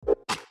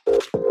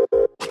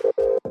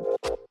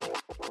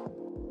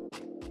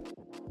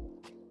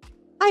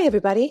Hi,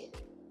 everybody.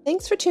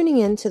 Thanks for tuning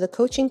in to the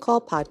Coaching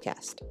Call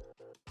podcast.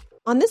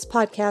 On this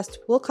podcast,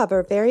 we'll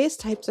cover various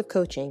types of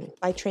coaching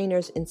by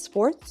trainers in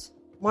sports,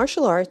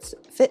 martial arts,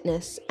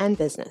 fitness, and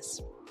business.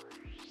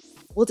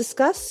 We'll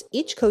discuss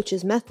each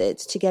coach's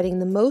methods to getting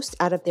the most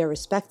out of their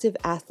respective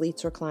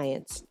athletes or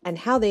clients and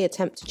how they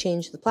attempt to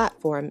change the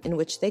platform in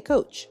which they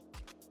coach.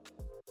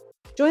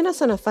 Join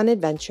us on a fun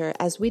adventure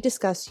as we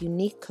discuss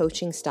unique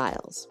coaching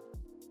styles.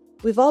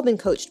 We've all been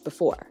coached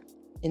before,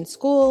 in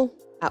school,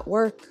 at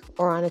work,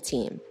 or on a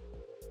team.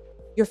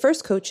 Your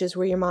first coaches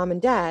were your mom and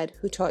dad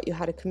who taught you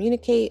how to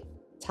communicate,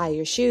 tie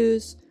your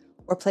shoes,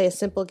 or play a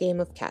simple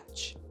game of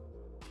catch.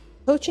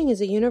 Coaching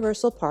is a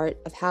universal part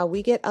of how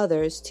we get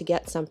others to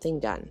get something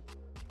done.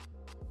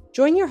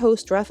 Join your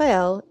host,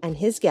 Raphael, and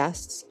his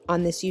guests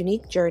on this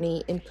unique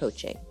journey in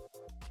coaching.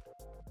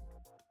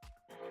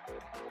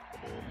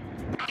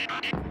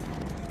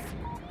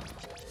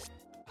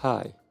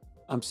 Hi,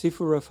 I'm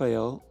Sifu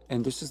Raphael,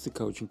 and this is the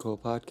Coaching Call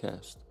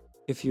podcast.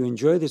 If you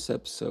enjoy this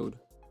episode,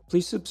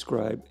 please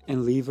subscribe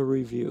and leave a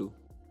review.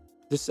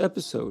 This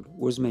episode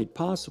was made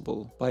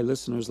possible by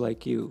listeners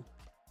like you.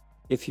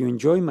 If you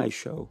enjoy my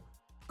show,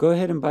 go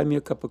ahead and buy me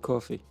a cup of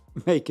coffee.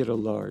 Make it a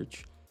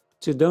large.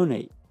 To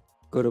donate,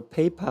 go to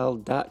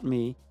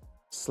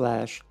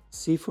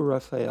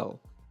paypal.me/SifuRaphael.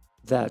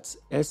 That's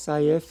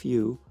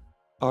SIFURAFAEL.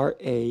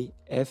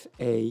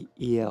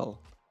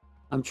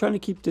 I'm trying to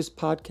keep this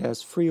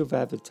podcast free of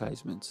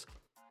advertisements.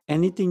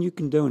 Anything you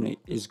can donate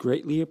is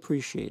greatly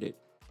appreciated.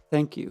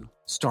 Thank you.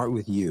 Start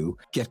with you.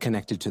 Get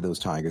connected to those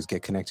tigers.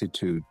 Get connected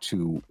to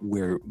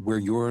where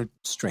your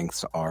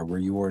strengths are, where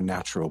your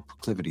natural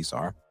proclivities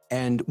are.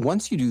 And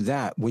once you do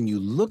that, when you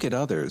look at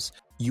others,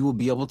 you will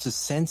be able to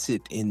sense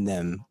it in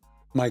them.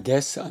 My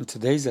guest on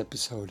today's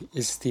episode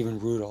is Stephen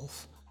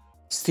Rudolph.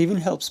 Stephen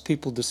helps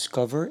people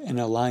discover and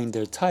align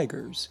their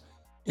tigers.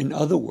 In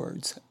other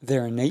words,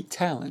 their innate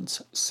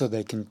talents so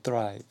they can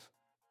thrive.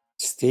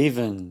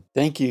 Stephen,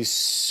 thank you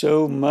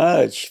so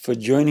much for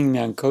joining me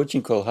on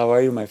Coaching Call. How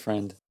are you, my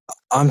friend?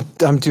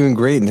 I'm doing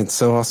great, and it's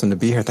so awesome to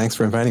be here. Thanks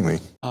for inviting me.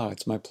 Oh,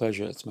 it's my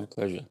pleasure. It's my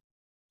pleasure.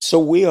 So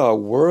we are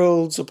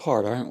worlds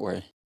apart, aren't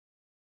we?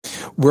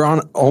 We're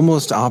on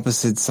almost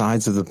opposite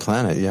sides of the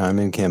planet. Yeah, I'm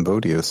in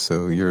Cambodia,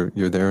 so you're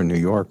there in New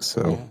York,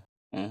 so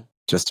yeah.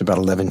 Just about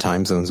 11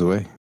 time zones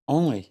away.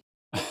 Only.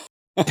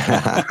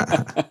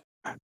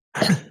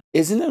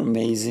 Isn't it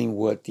amazing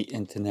what the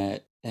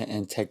internet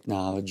and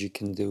technology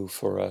can do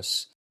for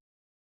us?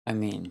 I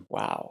mean,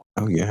 wow.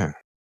 Oh, yeah.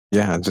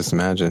 Yeah, just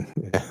imagine.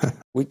 Yeah.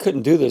 We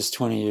couldn't do this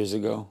 20 years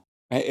ago.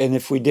 And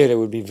if we did, it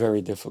would be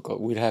very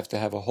difficult. We'd have to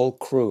have a whole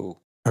crew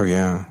Oh,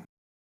 yeah.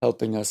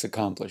 helping us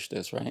accomplish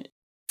this, right?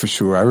 For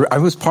sure. I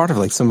was part of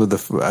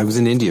I was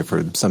in India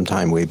for some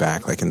time way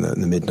back, like in the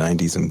mid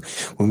 90s. And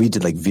when we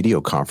did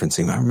video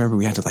conferencing, I remember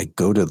we had to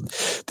go to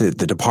the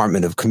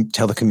Department of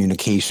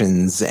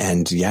Telecommunications.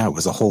 And yeah, it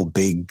was a whole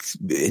big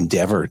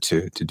endeavor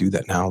to do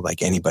that. Now,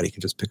 anybody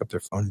can just pick up their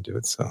phone and do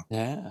it. So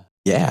yeah.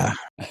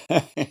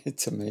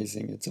 It's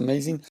amazing. It's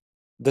amazing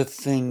the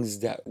things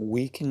that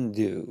we can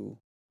do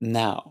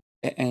now.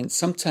 And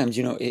sometimes,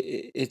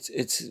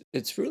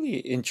 it's really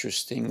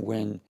interesting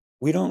when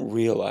we don't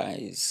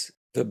realize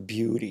the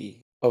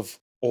beauty of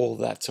all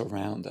that's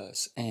around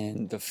us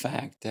and the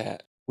fact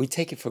that we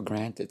take it for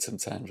granted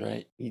sometimes,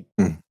 right?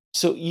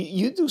 So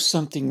you do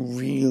something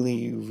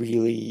really,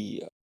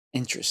 really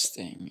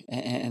interesting,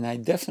 and I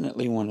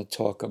definitely want to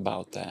talk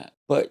about that.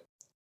 But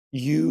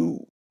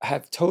you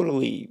have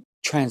totally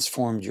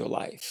transformed your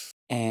life.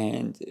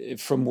 And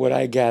from what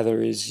I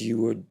gather is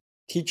you were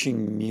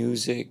teaching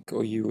music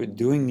or you were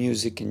doing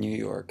music in New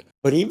York.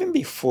 But even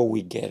before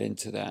we get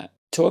into that,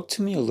 talk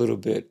to me a little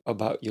bit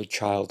about your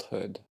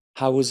childhood.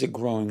 How was it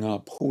growing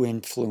up? Who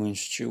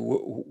influenced you?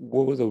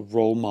 What were the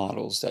role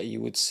models that you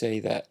would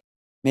say that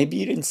maybe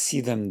you didn't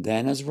see them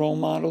then as role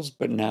models,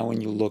 but now when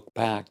you look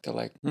back, they're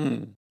like,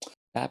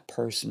 that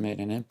person made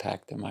an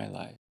impact in my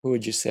life. Who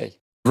would you say?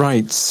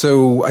 Right.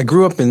 So I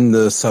grew up in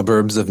the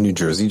suburbs of New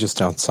Jersey,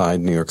 just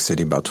outside New York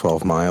City, about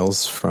 12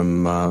 miles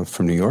from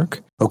New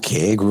York.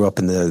 Okay, I grew up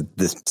in the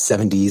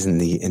 70s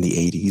and the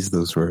 80s.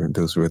 Those were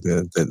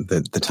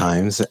the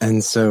times.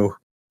 And so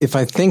if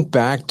I think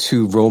back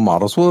to role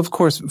models, well, of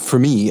course, for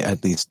me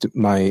at least,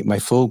 my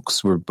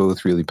folks were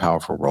both really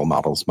powerful role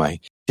models.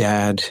 My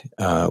dad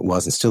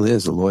was and still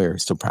is a lawyer,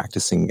 still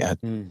practicing at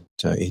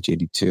age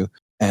 82,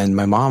 and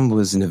my mom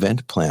was an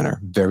event planner,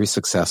 very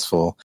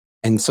successful.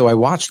 And so I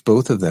watched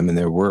both of them in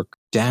their work.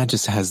 Dad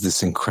just has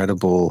this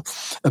incredible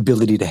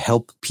ability to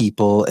help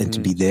people and to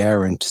be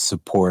there and to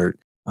support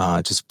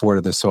others.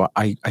 So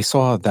I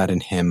saw that in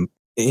him,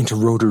 into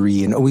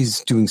Rotary and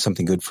always doing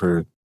something good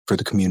for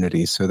the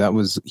community. So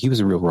he was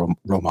a real role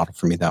model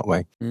for me that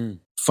way.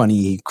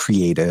 Funny,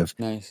 creative.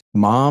 Nice.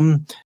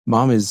 Mom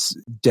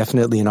is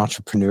definitely an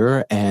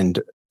entrepreneur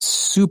and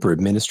super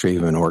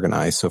administrative and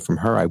organized. So from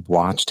her, I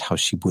watched how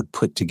she would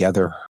put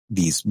together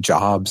these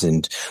jobs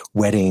and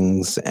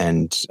weddings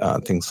and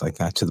things like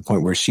that, to the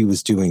point where she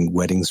was doing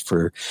weddings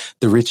for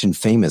the rich and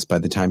famous by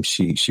the time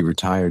she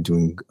retired,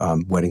 doing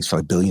weddings for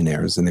like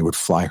billionaires, and they would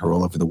fly her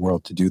all over the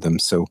world to do them.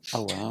 So,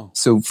 Oh, wow.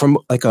 so from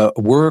like a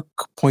work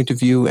point of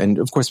view, and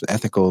of course,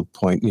 ethical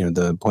point,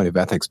 the point of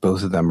ethics,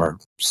 both of them are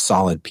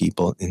solid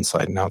people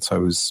inside and out. So I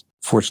was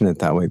fortunate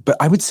that way. But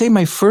I would say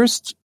my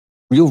first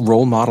real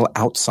role model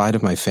outside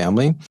of my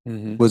family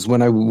was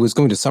when I was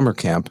going to summer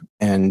camp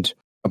and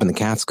up in the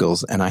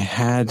Catskills, and I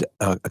had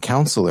a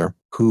counselor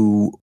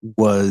who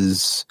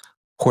was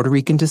Puerto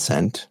Rican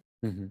descent,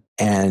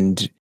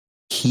 and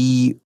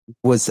he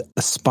was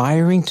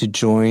aspiring to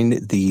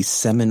join the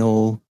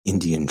Seminole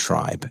Indian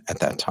tribe at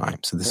that time.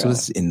 So this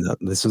was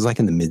like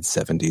in the mid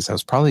 70s. I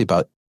was probably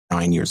about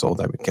 9 years old,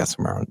 I would guess,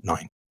 around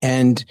 9.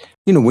 And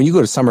when you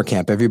go to summer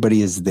camp,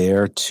 everybody is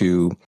there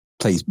to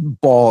play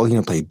ball,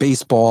 play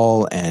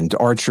baseball and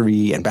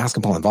archery and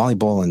basketball and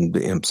volleyball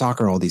and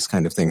soccer, all these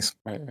kind of things.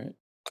 Right.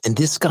 And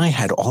this guy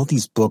had all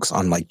these books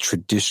on like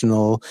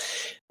traditional,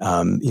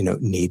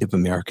 Native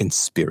American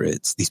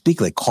spirits, these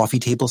big like coffee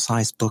table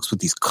sized books with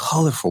these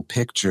colorful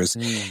pictures.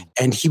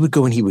 And he would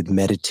go and he would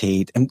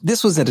meditate. And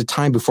this was at a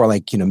time before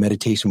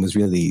meditation was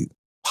really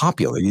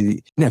popular.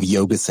 You didn't have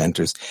yoga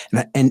centers.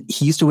 And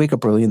he used to wake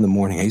up early in the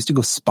morning. I used to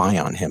go spy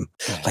on him.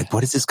 Like,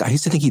 what is this guy? I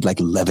used to think he'd like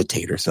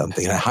levitate or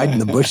something. And I hide in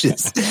the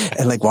bushes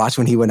and like watch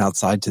when he went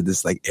outside to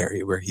this like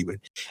area where he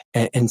would.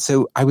 And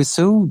so I was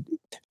so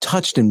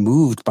touched and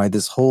moved by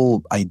this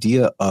whole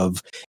idea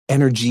of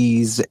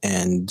energies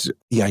and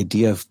the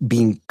idea of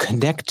being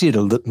connected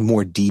a little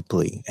more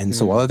deeply. And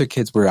so while other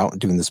kids were out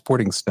doing the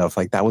sporting stuff,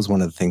 like that was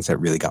one of the things that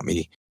really got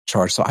me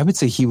charged. So I would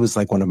say he was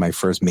like one of my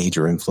first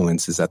major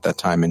influences at that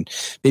time, and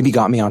maybe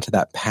got me onto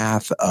that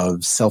path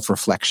of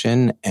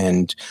self-reflection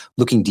and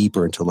looking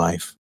deeper into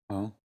life.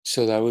 Oh,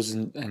 so that was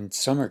in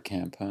summer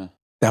camp, huh?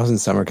 That was in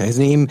summer camp.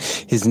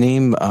 His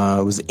name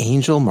was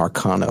Angel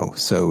Marcano.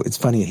 So it's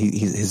funny.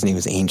 His name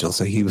is Angel.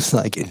 So he was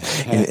like, and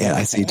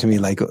I say to me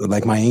like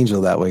my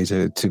angel that way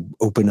to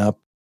open up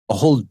a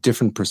whole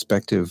different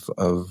perspective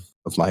of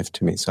life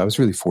to me. So I was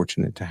really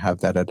fortunate to have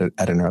that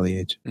at an early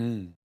age.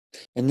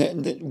 And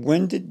then,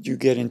 when did you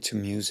get into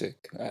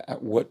music?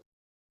 At what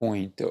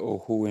point, or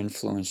who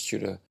influenced you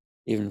to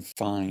even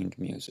find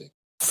music?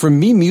 For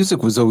me,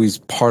 music was always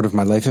part of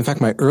my life. In fact,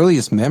 my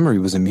earliest memory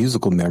was a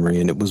musical memory,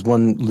 and it was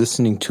one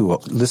listening to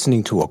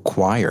a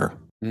choir.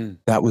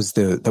 That was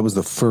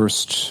the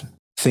first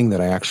thing that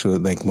I actually,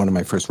 like, one of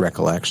my first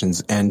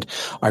recollections. And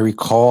I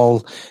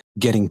recall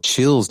getting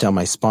chills down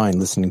my spine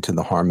listening to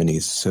the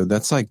harmonies. So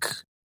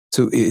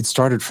so it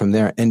started from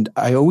there. And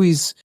I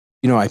always,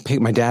 my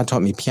dad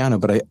taught me piano,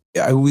 but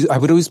I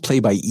would always play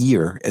by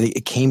ear.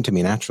 It came to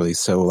me naturally.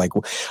 So like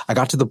I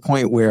got to the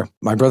point where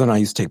my brother and I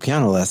used to take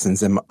piano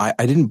lessons, and I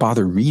didn't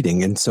bother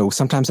reading. And so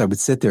sometimes I would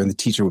sit there and the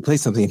teacher would play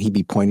something and he'd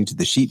be pointing to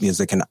the sheet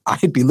music, and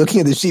I'd be looking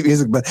at the sheet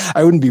music, but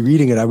I wouldn't be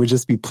reading it. I would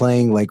just be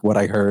playing like what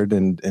I heard,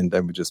 and I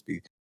would just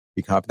be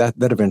copy.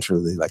 That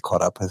eventually like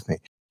caught up with me.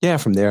 Yeah,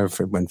 from there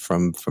it went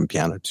from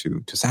piano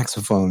to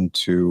saxophone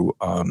to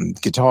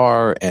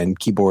guitar and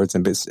keyboards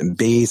and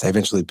bass. I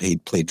eventually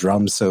played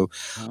drums. So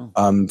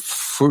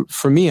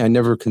for me, I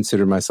never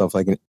considered myself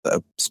like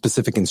a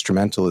specific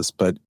instrumentalist,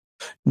 but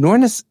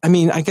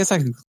I guess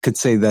I could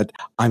say that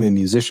I'm a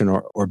musician,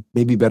 or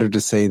maybe better to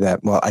say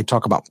that, well, I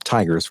talk about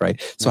tigers,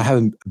 right? So I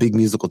have a big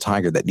musical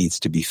tiger that needs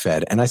to be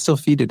fed, and I still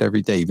feed it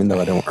every day, even though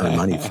I don't earn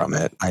money from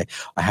it. I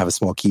have a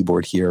small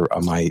keyboard here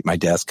on my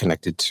desk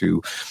connected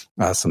to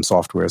some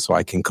software so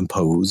I can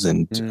compose,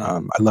 and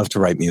I love to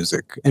write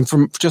music, and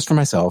just for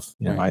myself.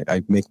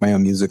 I make my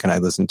own music and I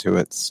listen to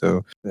it.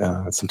 So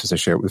sometimes I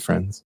share it with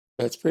friends.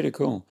 That's pretty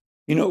cool.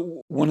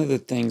 One of the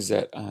things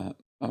that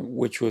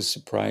which was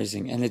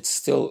surprising, and it's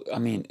still,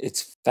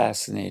 it's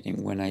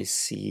fascinating when I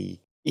see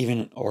even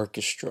an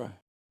orchestra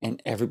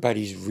and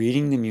everybody's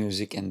reading the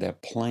music and they're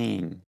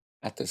playing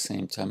at the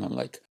same time. I'm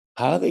like,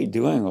 how are they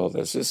doing all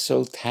this? It's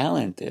so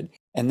talented.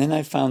 And then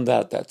I found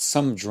out that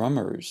some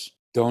drummers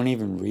don't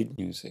even read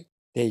music.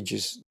 They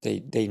just,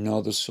 they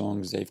know the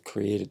songs, they've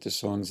created the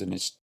songs, and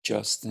it's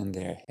just in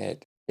their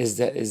head. Is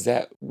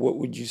that what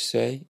would you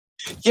say?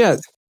 Yeah.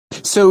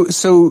 So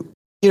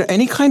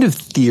any kind of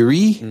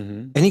theory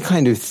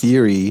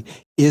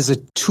is a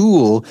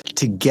tool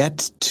to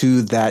get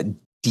to that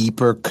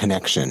deeper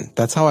connection.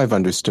 That's how I've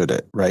understood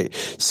it, right?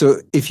 So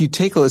if you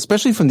take,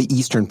 especially from the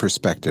Eastern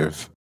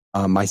perspective,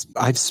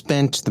 I've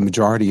spent the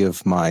majority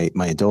of my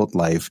adult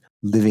life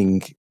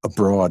living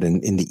abroad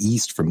in the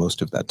East for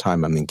most of that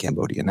time. I'm in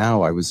Cambodia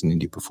now. I was in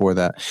India before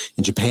that,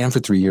 in Japan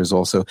for 3 years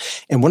also.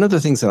 And one of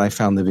the things that I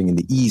found living in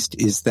the East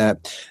is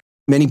that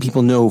many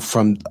people know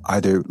from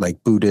either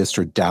like Buddhist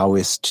or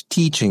Taoist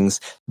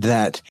teachings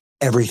that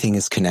everything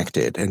is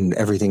connected and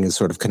everything is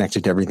sort of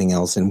connected to everything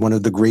else. And one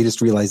of the greatest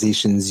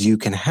realizations you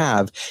can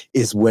have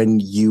is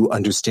when you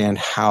understand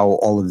how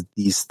all of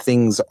these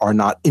things are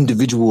not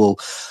individual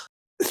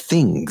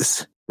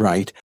things,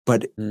 right?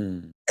 But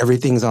Mm.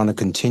 everything's on a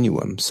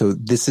continuum. So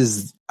this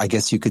is, I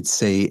guess you could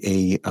say,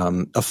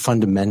 a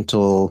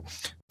fundamental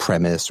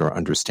premise or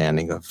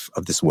understanding of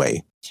this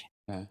way.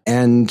 Yeah.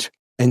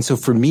 And so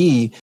for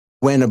me,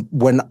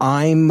 when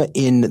I'm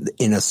in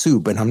a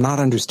soup and I'm not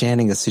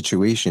understanding a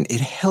situation,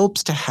 it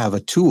helps to have a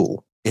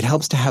tool. It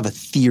helps to have a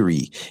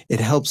theory. It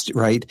helps,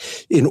 right,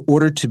 in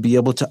order to be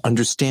able to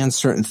understand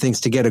certain things,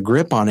 to get a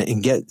grip on it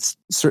and get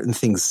certain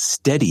things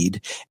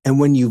steadied. And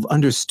when you've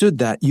understood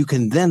that, you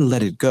can then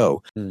let it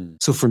go. Mm.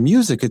 So for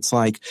music, it's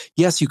like,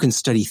 yes, you can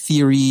study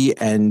theory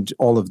and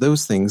all of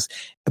those things,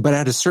 but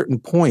at a certain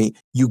point,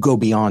 you go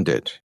beyond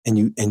it and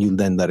you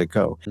then let it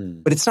go.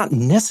 Mm. But it's not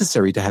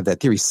necessary to have that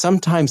theory.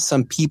 Sometimes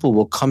some people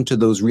will come to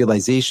those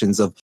realizations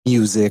of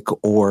music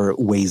or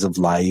ways of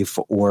life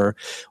or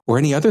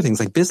any other things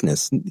like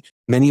business.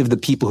 Many of the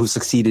people who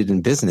succeeded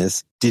in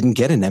business didn't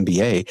get an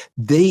MBA.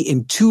 They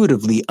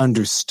intuitively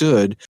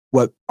understood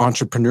what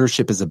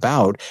entrepreneurship is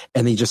about,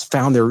 and they just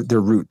found their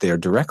route there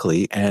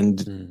directly, and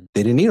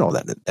they didn't need all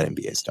that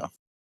MBA stuff.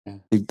 Yeah.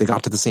 They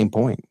got to the same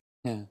point.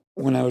 Yeah.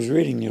 When I was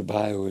reading your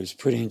bio, it was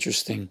pretty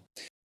interesting.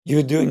 You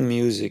were doing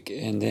music,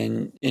 and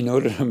then in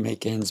order to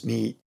make ends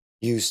meet,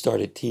 you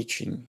started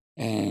teaching.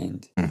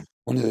 And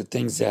one of the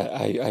things that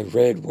I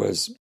read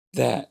was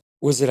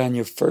it on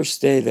your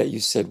first day that you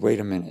said, wait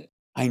a minute,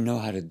 I know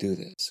how to do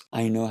this.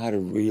 I know how to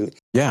really,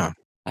 Yeah.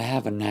 I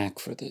have a knack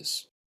for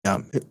this. Yeah.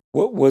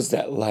 What was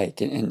that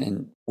like?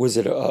 And was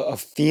it a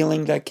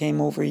feeling that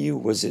came over you?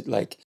 Was it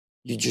like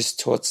you just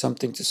taught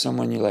something to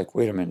someone, you're like,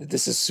 wait a minute,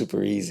 this is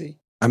super easy?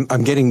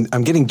 I'm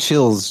getting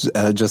chills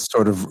just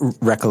sort of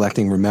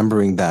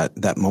remembering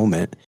that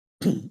moment.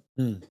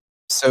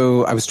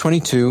 So I was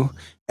 22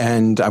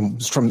 and I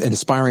was from an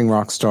aspiring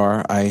rock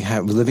star. I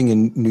was living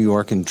in New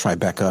York in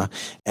Tribeca,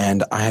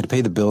 and I had to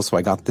pay the bills. So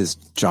I got this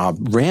job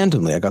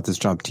randomly. I got this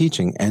job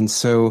teaching. And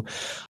so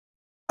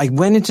I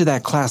went into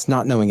that class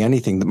not knowing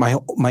anything.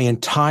 My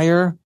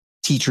entire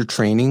teacher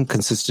training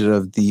consisted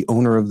of the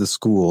owner of the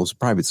school, it was a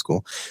private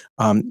school,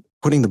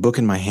 putting the book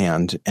in my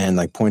hand and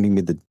like pointing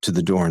me to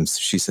the door. And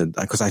she said,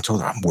 because I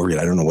told her, I'm worried.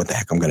 I don't know what the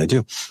heck I'm going to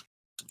do.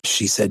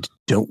 She said,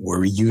 don't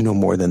worry, you know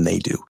more than they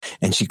do.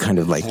 And she kind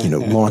of like,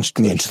 launched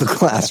me into the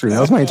classroom. That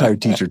was my entire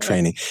teacher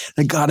training.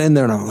 I got in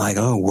there and I'm like,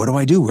 oh, what do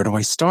I do? Where do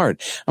I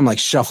start? I'm like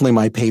shuffling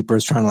my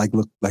papers, trying to like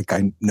look like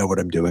I know what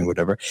I'm doing,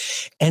 whatever.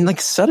 And like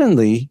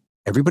suddenly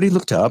everybody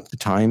looked up, the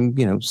time,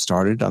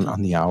 started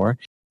on the hour,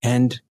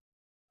 and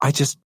I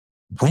just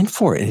went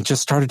for it. And it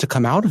just started to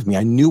come out of me.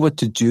 I knew what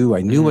to do.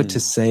 I knew what to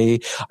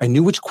say. I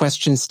knew which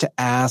questions to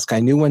ask.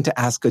 I knew when to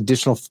ask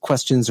additional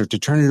questions or to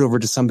turn it over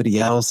to somebody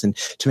else and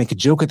to make a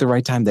joke at the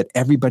right time that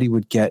everybody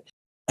would get.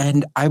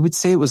 And I would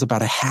say it was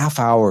about a half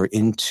hour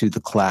into the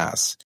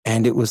class.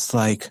 And it was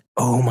like,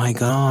 oh my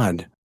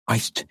God,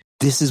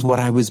 this is what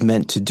I was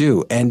meant to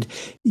do. And,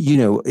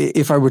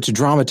 if I were to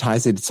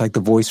dramatize it, it's like the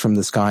voice from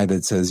the sky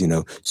that says,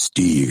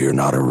 Steve, you're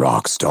not a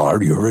rock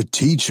star, you're a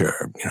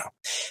teacher,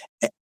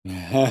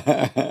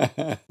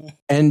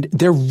 And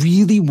there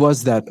really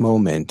was that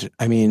moment.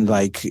 I mean,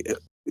 like,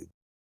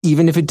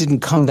 even if it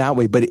didn't come that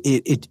way, but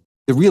the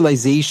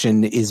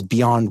realization is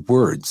beyond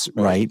words,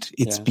 right?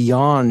 It's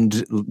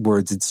beyond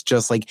words. It's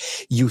just like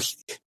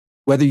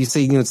whether you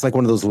say, it's like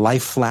one of those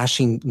life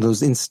flashing,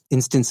 those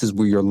instances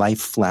where your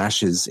life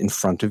flashes in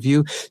front of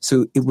you.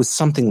 So it was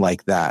something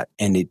like that.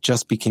 And it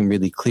just became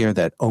really clear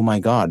that, oh my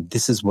God,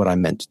 this is what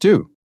I'm meant to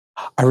do.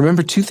 I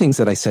remember two things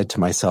that I said to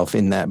myself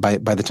in that by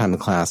the time the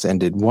class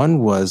ended. One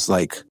was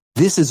like,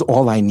 this is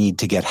all I need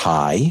to get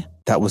high.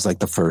 That was like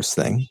the first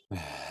thing.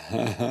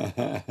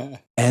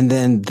 And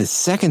then the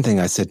second thing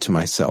I said to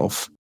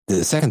myself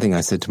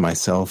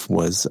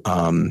was,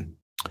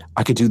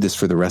 I could do this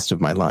for the rest of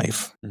my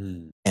life.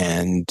 And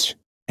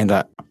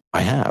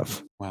I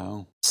have.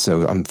 Wow.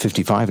 So I'm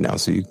 55 now.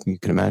 So you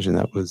can imagine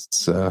that was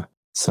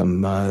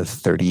some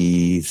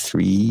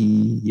 33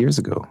 years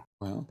ago.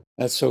 Wow.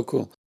 That's so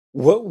cool.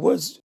 What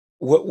was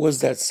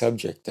that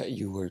subject that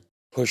you were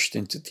pushed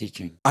into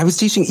teaching? I was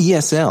teaching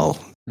ESL.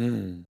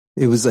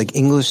 It was like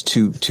English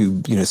to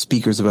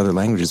speakers of other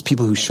languages,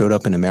 people who showed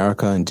up in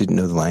America and didn't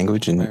know the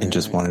language and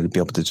just wanted to be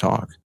able to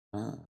talk.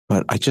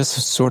 But I just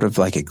sort of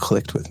like it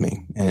clicked with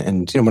me.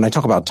 And when I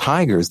talk about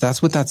tigers,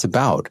 that's what that's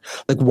about.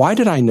 Like, why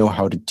did I know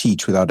how to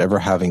teach without ever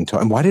having to?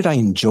 And why did I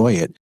enjoy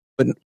it?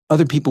 But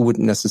other people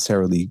wouldn't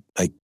necessarily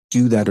like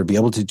do that or be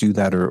able to do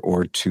that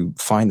or to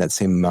find that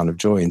same amount of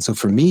joy. And so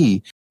for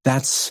me,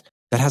 that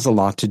has a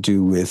lot to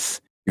do with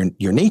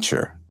your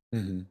nature,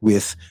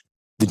 with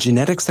the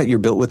genetics that you're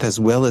built with, as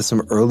well as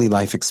some early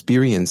life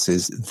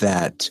experiences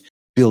that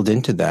build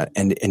into that.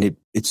 And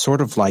it's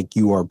sort of like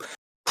you are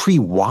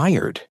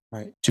pre-wired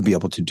to be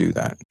able to do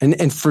that.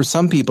 And for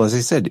some people, as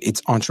I said,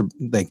 it's an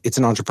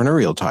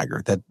entrepreneurial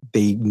tiger that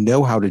they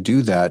know how to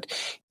do that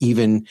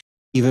even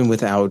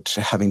without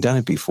having done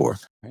it before.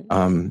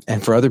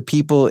 And for other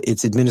people,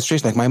 it's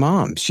administration. Like my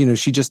mom,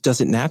 she just does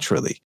it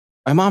naturally.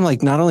 My mom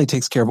like not only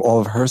takes care of all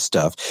of her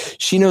stuff,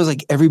 she knows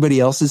like everybody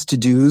else's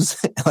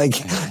to-dos, like,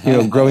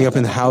 growing up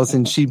in the house.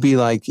 And she'd be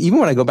like, even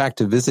when I go back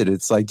to visit,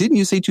 it's like, didn't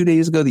you say 2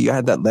 days ago that you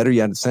had that letter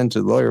you had to send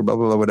to the lawyer, blah,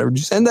 blah, blah, whatever. Did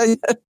you send that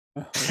yet?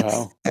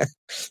 Wow.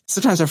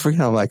 Sometimes I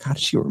forget. I'm like, how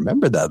does she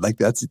remember that? Like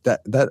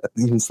that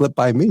even slipped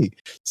by me.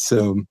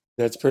 So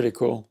That's pretty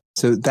cool.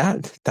 So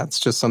that's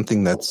just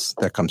something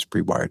that comes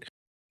pre-wired.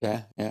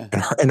 Yeah, yeah.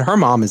 And her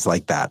mom is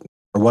like that,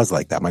 or was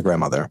like that, my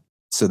grandmother.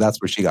 So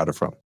that's where she got it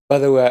from. By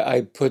the way,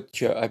 I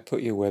put your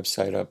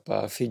website up,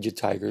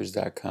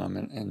 feedyourtigers.com,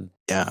 and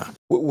Yeah.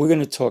 we're going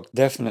to talk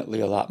definitely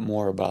a lot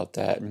more about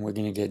that, and we're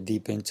going to get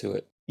deep into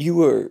it. You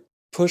were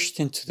pushed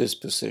into this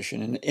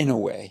position in a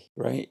way,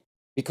 right?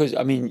 Because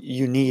I mean,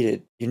 you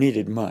needed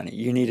money,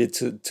 you needed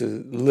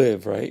to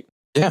live, right?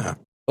 Yeah.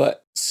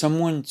 But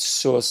someone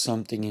saw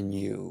something in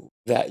you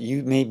that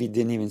you maybe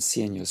didn't even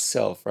see in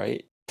yourself,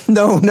 right?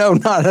 No,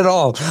 not at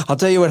all. I'll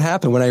tell you what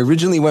happened when I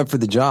originally went for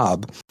the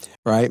job,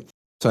 right?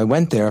 So I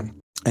went there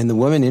and the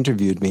woman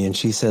interviewed me and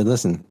she said,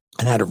 listen,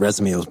 and I had a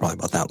resume that was probably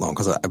about that long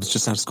because I was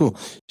just out of school.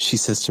 She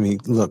says to me,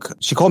 look,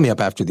 she called me up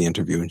after the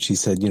interview and she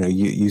said,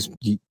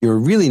 you're a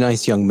really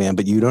nice young man,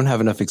 but you don't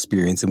have enough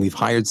experience and we've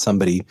hired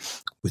somebody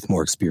with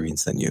more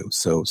experience than you.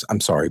 So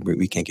I'm sorry,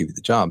 we can't give you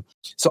the job.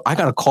 So I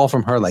got a call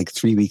from her like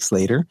 3 weeks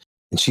later.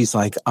 And she's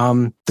like,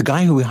 the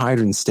guy who we hired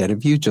instead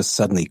of you just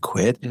suddenly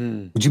quit.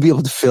 Would you be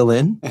able to fill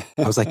in?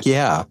 I was like,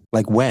 yeah.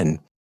 Like when?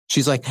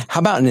 She's like,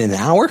 how about in an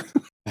hour?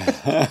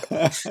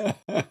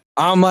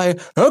 I'm like,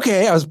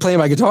 okay. I was playing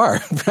my guitar.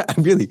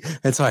 Really.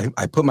 And so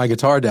I put my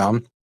guitar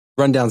down,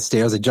 run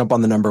downstairs. I jump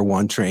on the number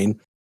 1 train,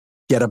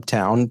 get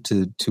uptown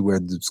to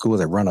where the school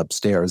was. I run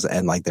upstairs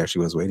and like there she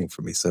was waiting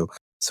for me. So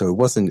it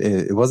wasn't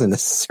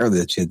necessarily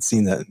that she had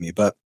seen that in me,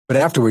 but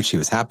afterwards she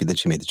was happy that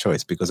she made the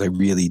choice because I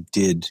really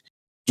did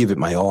give it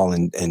my all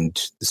and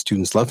the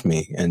students loved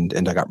me and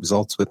I got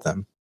results with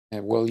them.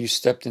 Yeah, well, you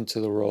stepped into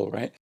the role,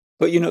 right?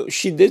 But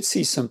she did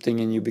see something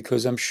in you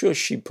because I'm sure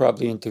she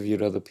probably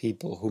interviewed other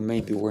people who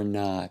maybe were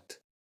not.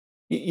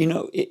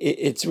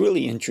 It's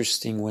really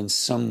interesting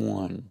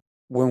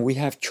when we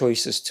have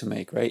choices to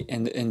make, right?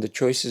 And the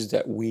choices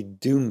that we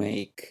do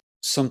make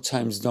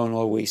sometimes don't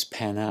always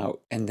pan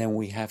out. And then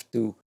we have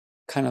to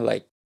kind of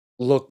like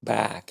look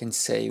back and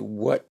say,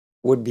 what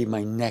would be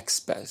my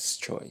next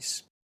best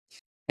choice?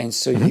 And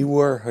so you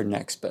were her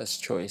next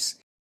best choice.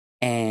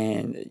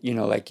 And,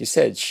 like you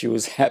said, she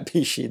was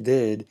happy she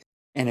did,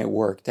 and it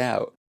worked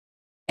out.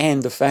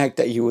 And the fact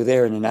that you were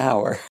there in an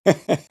hour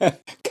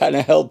kind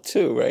of helped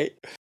too, right?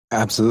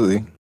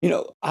 Absolutely.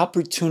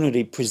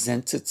 Opportunity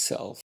presents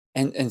itself,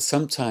 and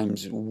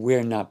sometimes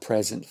we're not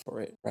present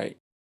for it, right?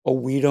 Or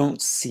we don't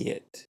see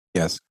it.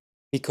 Yes.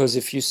 Because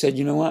if you said,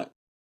 you know what,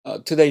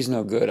 today's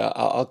no good,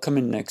 I'll come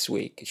in next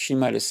week, she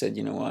might have said,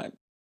 you know what,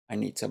 I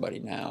need somebody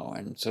now.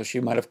 And so she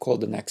might have called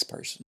the next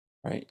person,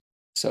 right?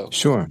 So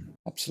sure.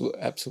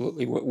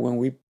 Absolutely. When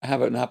we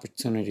have an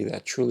opportunity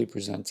that truly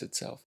presents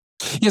itself.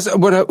 Yes.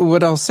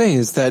 What I'll say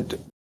is that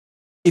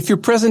if you're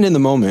present in the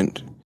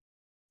moment,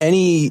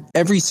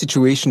 every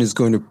situation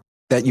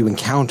that you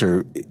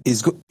encounter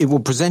it will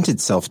present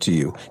itself to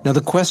you. Now,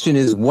 the question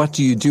is, what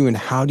do you do and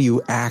how do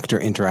you act or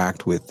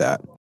interact with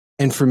that?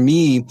 And for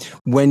me,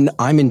 when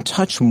I'm in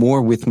touch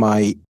more with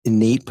my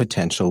innate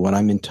potential, when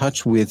I'm in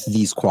touch with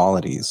these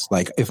qualities,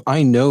 like if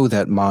I know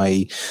that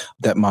my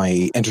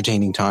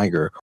entertaining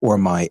tiger or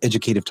my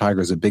educative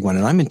tiger is a big one,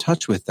 and I'm in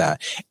touch with that,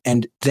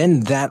 and then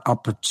that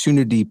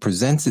opportunity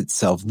presents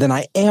itself, then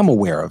I am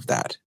aware of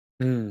that.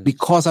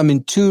 Because I'm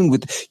in tune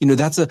with,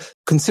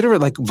 consider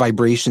it like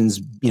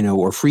vibrations,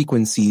 or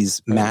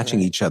frequencies matching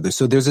each other.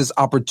 So there's this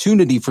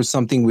opportunity for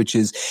something which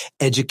is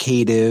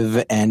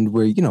educative and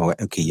where,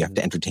 okay, you have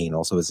to entertain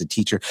also as a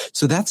teacher.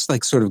 So that's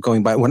like sort of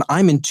going by when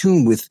I'm in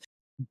tune with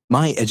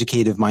my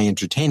educative, my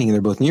entertaining, and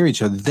they're both near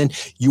each other, then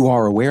you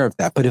are aware of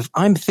that. But if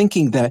I'm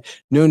thinking that,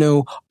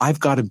 no, I've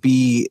got to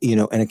be,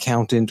 an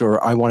accountant,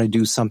 or I want to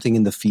do something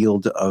in the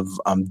field of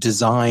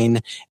design,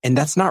 and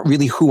that's not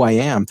really who I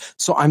am.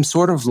 So I'm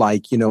sort of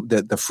like,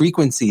 the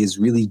frequency is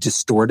really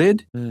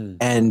distorted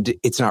and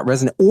it's not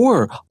resonant.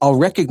 Or I'll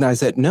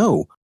recognize that,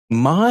 no,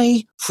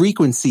 my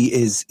frequency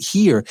is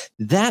here.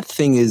 That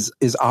thing is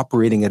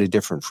operating at a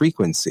different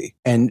frequency.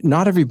 And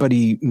not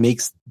everybody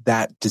makes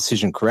that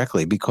decision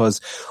correctly, because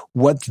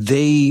what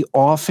they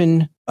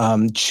often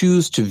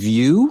choose to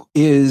view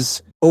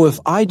is, if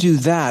I do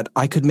that,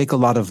 I could make a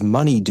lot of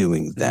money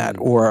doing that,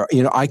 or,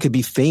 I could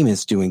be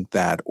famous doing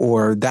that,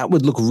 or that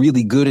would look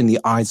really good in the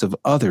eyes of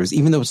others,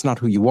 even though it's not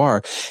who you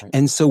are. Right.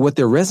 And so what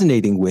they're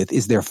resonating with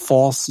is their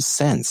false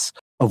sense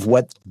of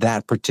what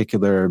that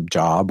particular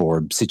job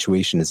or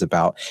situation is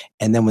about.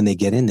 And then when they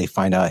get in, they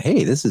find out,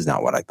 hey, this is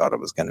not what I thought it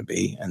was going to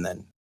be. And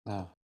then...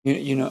 Wow.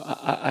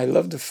 I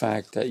love the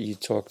fact that you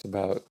talked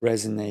about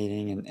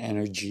resonating and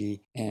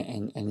energy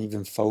and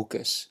even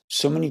focus.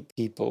 So many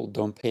people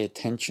don't pay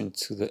attention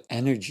to the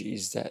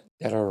energies that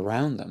are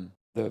around them.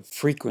 the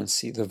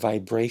frequency, the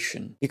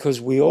vibration,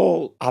 because we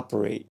all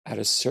operate at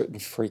a certain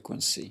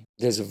frequency.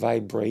 There's a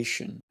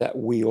vibration that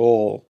we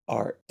all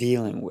are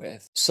dealing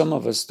with. Some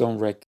of us don't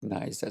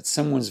recognize that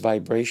someone's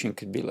vibration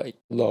could be like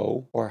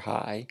low or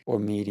high or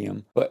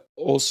medium, but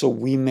also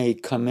we may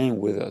come in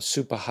with a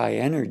super high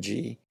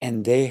energy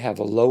and they have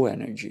a low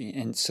energy.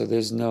 And so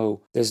there's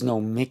no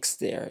mix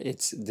there.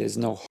 There's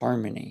no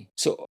harmony.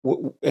 So,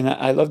 and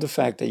I love the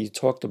fact that you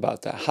talked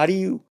about that. How do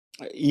you,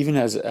 even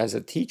as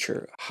a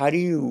teacher, how do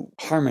you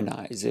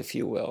harmonize, if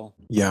you will,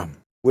 Yeah.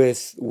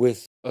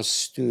 with a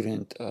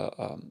student,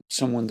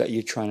 someone that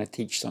you're trying to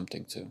teach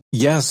something to?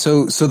 Yeah.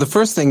 So the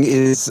first thing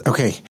is,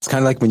 okay, it's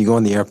kind of like when you go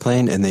on the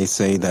airplane and they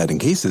say that in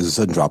case there's a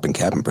sudden drop in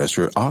cabin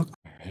pressure,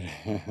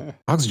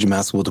 oxygen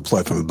mask will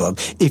deploy from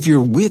above. If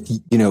you're with,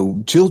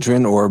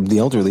 children or the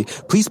elderly,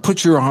 please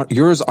put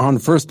yours on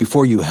first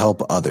before you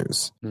help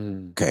others.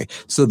 Okay.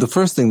 So the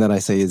first thing that I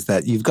say is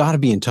that you've got to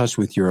be in touch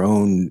with your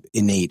own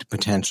innate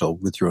potential,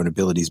 with your own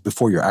abilities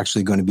before you're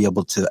actually going to be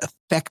able to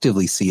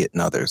effectively see it in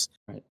others.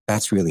 Right.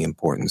 That's really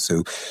important.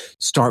 So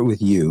start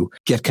with you,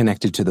 get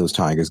connected to those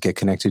tigers, get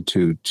connected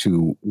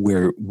to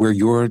where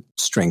your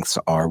strengths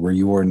are, where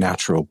your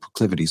natural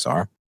proclivities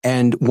are.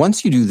 And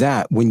once you do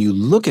that, when you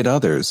look at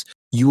others,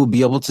 you will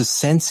be able to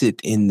sense it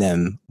in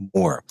them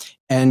more.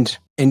 And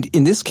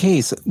in this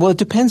case, well, it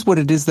depends what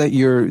it is that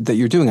you're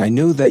doing. I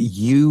know that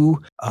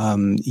you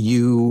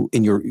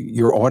in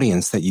your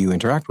audience that you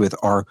interact with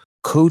are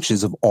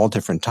coaches of all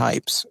different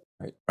types.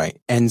 Right.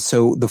 And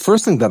so the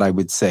first thing that I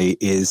would say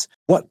is,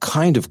 what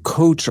kind of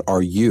coach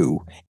are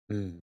you?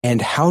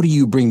 And how do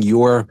you bring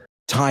your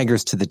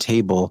tigers to the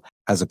table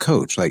as a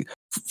coach? Like,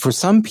 for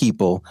some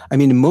people, I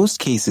mean, in most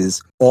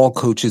cases, all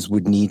coaches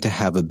would need to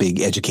have a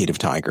big educative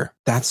tiger.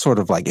 That's sort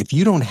of like, if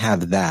you don't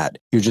have that,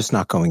 you're just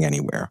not going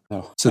anywhere.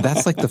 No. So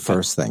that's like the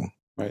first thing.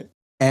 Right.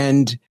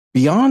 And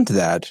beyond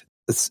that,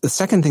 the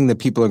second thing that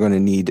people are going to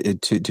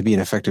need to be an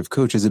effective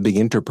coach is a big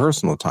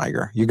interpersonal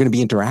tiger. You're going to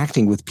be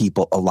interacting with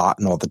people a lot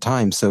and all the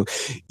time. So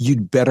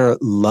you'd better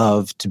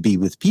love to be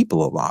with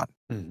people a lot.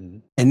 Mm-hmm.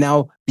 And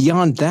now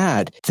beyond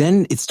that,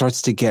 then it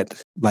starts to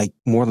get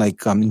more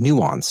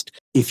nuanced.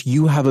 If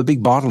you have a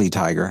big bodily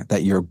tiger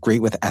that you're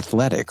great with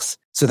athletics,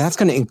 so that's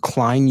going to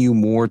incline you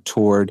more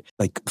toward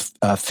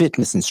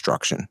fitness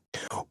instruction.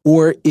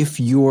 Or if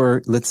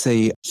your, let's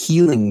say,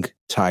 healing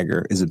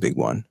tiger is a big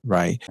one,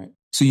 right?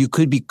 So you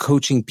could be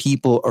coaching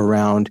people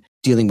around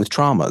dealing with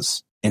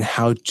traumas and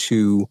how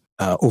to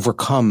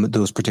overcome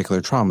those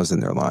particular traumas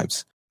in their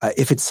lives.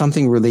 If it's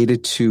something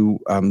related to,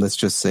 let's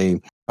just say,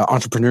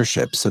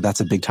 entrepreneurship, so that's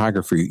a big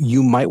tiger for you,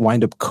 you might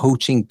wind up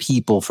coaching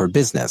people for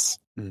business.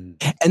 And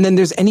then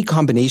there's any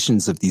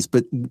combinations of these.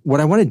 But what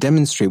I want to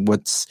demonstrate,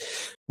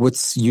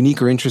 what's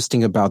unique or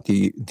interesting about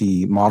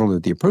the model or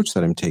the approach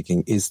that I'm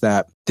taking is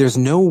that there's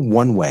no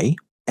one way,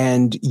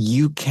 and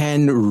you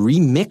can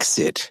remix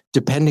it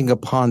depending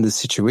upon the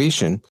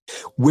situation.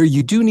 Where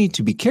you do need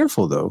to be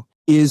careful, though,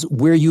 is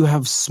where you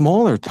have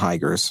smaller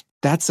tigers.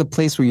 That's a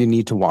place where you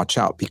need to watch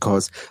out,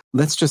 because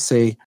let's just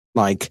say,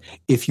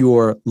 if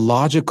your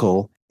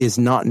logical is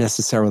not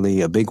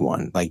necessarily a big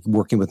one, like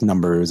working with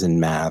numbers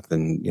and math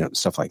and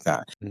stuff like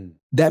that.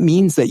 That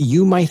means that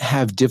you might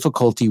have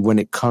difficulty when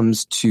it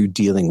comes to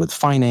dealing with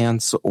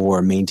finance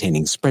or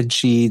maintaining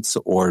spreadsheets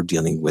or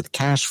dealing with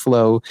cash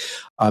flow,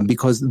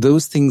 because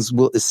those things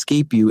will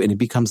escape you, and it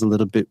becomes a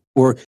little bit,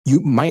 or you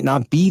might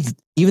not be,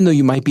 even though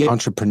you might be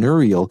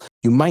entrepreneurial,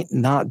 you might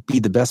not be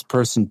the best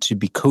person to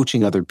be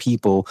coaching other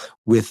people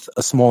with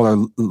a smaller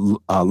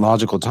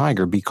logical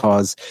tiger,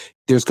 because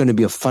there's going to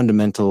be a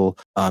fundamental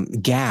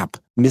gap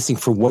missing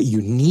for what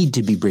you need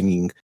to be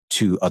bringing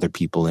to other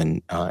people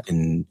in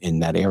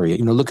that area.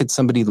 Look at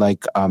somebody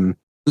like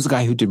who's the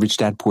guy who did Rich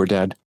Dad Poor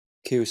Dad?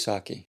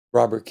 Kiyosaki,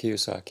 Robert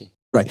Kiyosaki.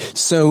 Right.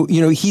 So,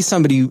 he's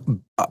somebody,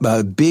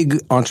 a big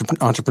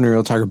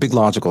entrepreneurial tiger, big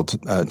logical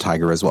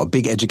tiger as well,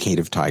 big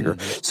educative tiger.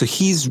 So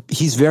he's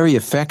very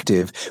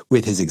effective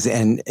with his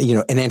and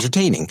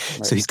entertaining.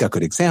 Right. So he's got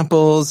good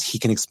examples. He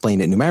can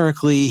explain it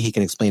numerically. He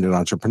can explain it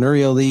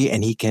entrepreneurially,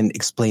 and he can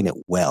explain it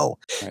well.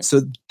 Right.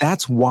 So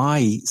that's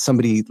why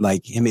somebody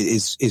like him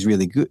is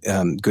really good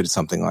at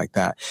something like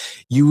that.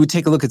 You would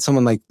take a look at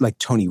someone like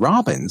Tony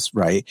Robbins,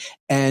 right?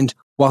 And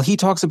while he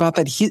talks about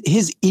that,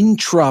 his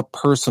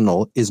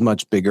intrapersonal is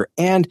much bigger,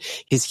 and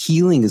his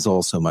healing is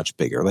also much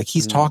bigger. Like,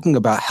 he's talking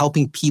about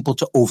helping people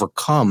to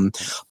overcome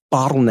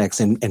bottlenecks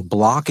and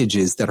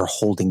blockages that are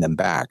holding them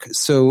back.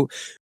 So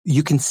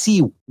you can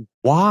see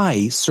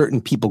why certain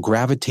people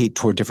gravitate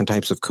toward different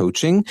types of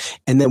coaching,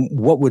 and then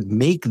what would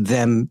make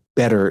them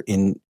better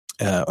and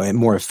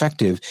more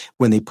effective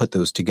when they put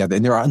those together.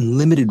 And there are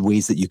unlimited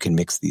ways that you can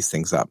mix these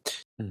things up.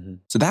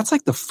 So that's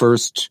like the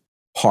first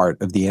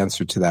part of the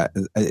answer to that,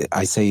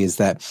 I say, is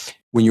that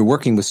when you're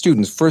working with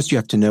students, first you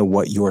have to know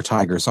what your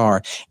tigers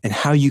are and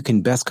how you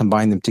can best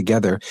combine them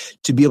together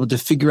to be able to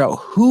figure out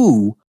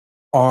who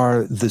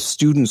are the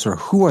students or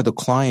who are the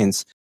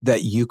clients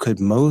that you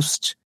could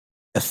most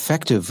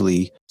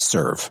effectively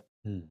serve.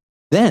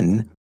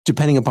 Then,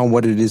 depending upon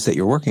what it is that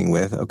you're working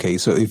with, okay,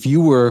 so if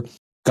you were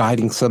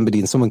guiding somebody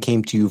and someone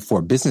came to you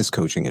for business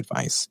coaching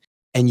advice,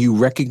 and you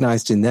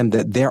recognized in them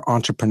that their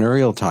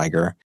entrepreneurial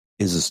tiger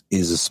is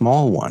a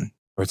small one,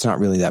 or it's not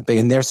really that big,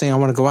 and they're saying, I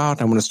want to go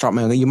out, I want to start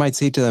my own, you might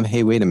say to them,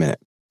 hey, wait a minute.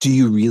 Do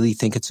you really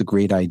think it's a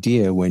great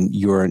idea when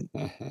your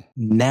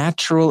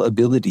natural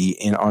ability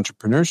in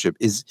entrepreneurship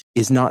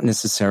is not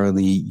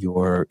necessarily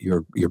your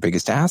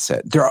biggest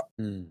asset? There are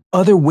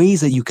other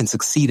ways that you can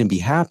succeed and be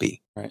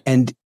happy. Right.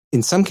 And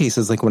in some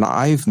cases, like when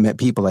I've met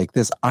people like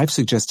this, I've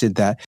suggested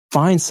that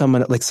find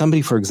someone, like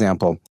somebody, for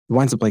example,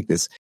 winds up like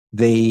this.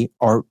 They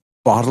are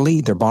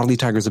their bodily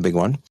tiger is a big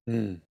one.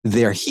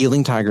 Their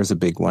healing tiger is a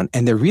big one.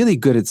 And they're really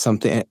good at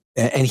something,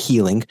 and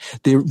healing.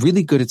 They're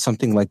really good at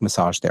something like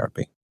massage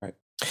therapy. Right.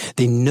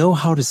 They know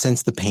how to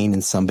sense the pain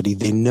in somebody.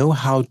 They know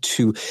how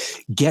to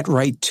get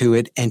right to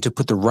it and to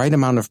put the right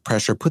amount of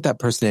pressure, put that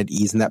person at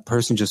ease, and that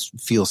person just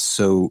feels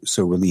so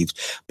relieved.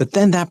 But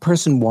then that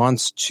person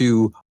wants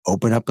to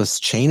open up a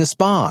chain of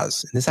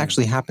spas. And this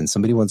actually happened.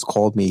 Somebody once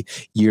called me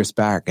years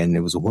back, and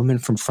it was a woman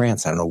from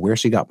France. I don't know where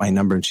she got my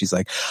number. And she's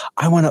like,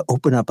 I want to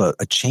open up a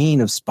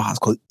chain of spas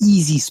called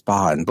Easy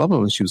Spa, and blah, blah,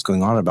 blah. She was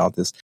going on about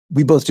this.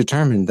 We both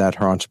determined that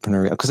her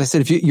entrepreneurial, because I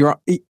said,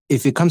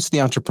 if it comes to the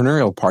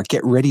entrepreneurial part,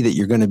 get ready that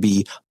you're going to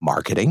be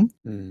marketing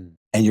and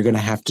you're going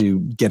to have to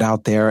get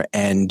out there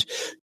and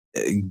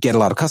get a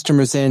lot of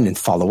customers in and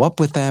follow up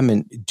with them.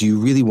 And do you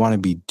really want to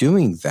be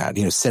doing that?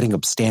 Setting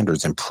up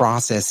standards and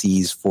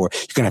processes you're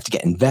going to have to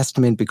get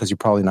investment because you're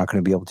probably not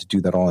going to be able to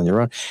do that all on your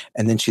own.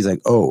 And then she's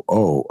like,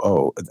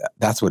 oh,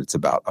 that's what it's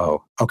about.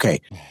 Oh, okay.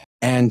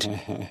 And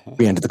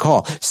we ended the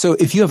call. So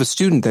if you have a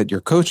student that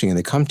you're coaching and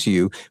they come to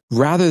you,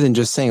 rather than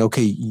just saying,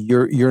 okay,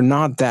 you're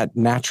not that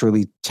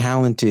naturally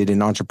talented in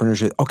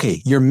entrepreneurship.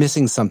 Okay, you're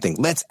missing something.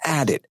 Let's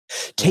add it.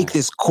 Take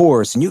this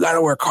course, and you got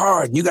to work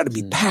hard, and you got to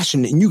be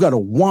passionate, and you got to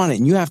want it,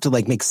 and you have to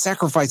make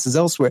sacrifices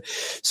elsewhere.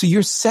 So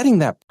you're setting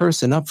that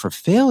person up for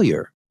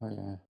failure. Oh,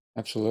 yeah.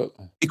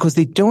 Absolutely. Because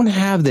they don't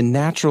have the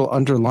natural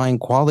underlying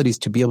qualities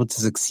to be able to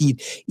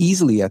succeed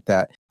easily at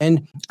that.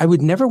 And I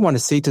would never want to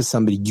say to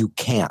somebody, you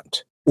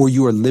can't, or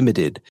you are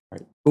limited.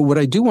 Right. But what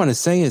I do want to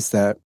say is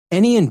that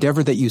any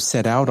endeavor that you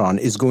set out on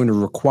is going to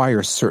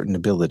require certain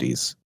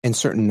abilities and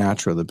certain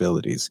natural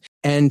abilities.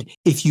 And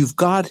if you've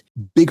got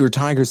bigger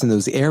tigers in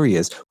those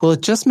areas, well,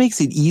 it just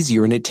makes it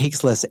easier, and it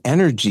takes less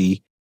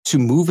energy to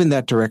move in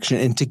that direction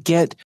and to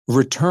get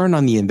return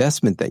on the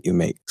investment that you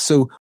make.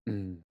 So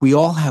we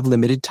all have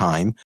limited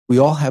time. We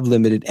all have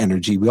limited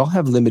energy. We all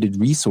have limited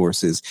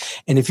resources.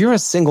 And if you're a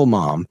single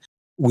mom,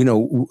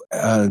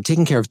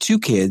 taking care of 2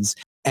 kids,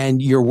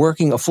 and you're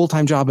working a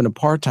full-time job and a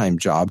part-time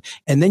job,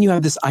 and then you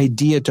have this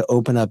idea to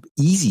open up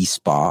Easy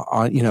Spa,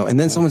 and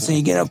then someone's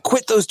saying,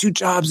 quit those 2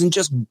 jobs and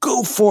just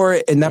go for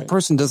it. And that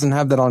person doesn't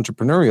have that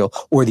entrepreneurial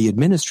or the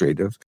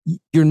administrative.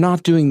 You're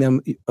not doing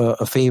them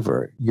a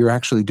favor. You're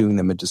actually doing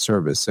them a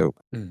disservice. So,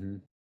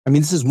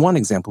 this is one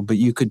example, but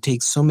you could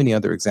take so many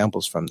other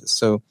examples from this.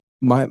 So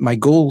my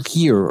goal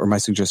here, or my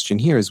suggestion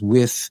here, is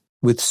with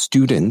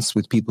students,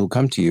 with people who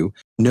come to you,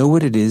 know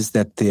what it is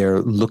that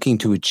they're looking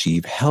to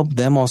achieve, help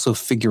them also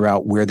figure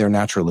out where their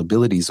natural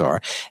abilities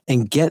are,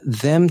 and get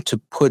them to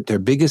put their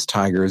biggest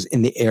tigers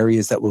in the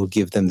areas that will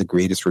give them the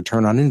greatest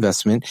return on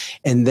investment,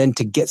 and then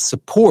to get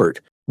support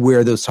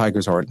where those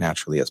tigers aren't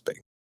naturally as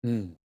big.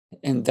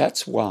 And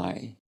that's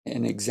why,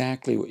 and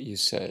exactly what you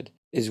said,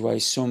 is why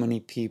so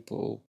many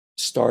people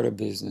start a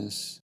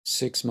business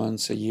 6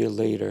 months, a year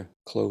later,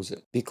 close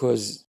it.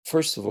 Because,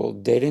 first of all,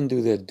 they didn't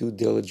do their due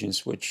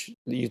diligence, which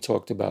you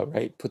talked about,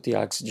 right? Put the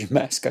oxygen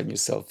mask on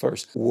yourself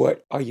first.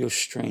 What are your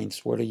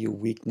strengths? What are your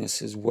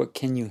weaknesses? What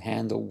can you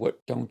handle? What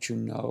don't you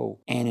know?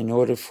 And in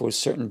order for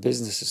certain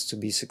businesses to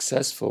be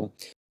successful,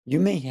 you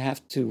may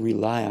have to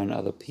rely on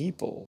other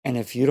people. And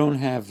if you don't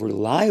have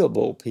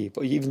reliable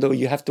people, even though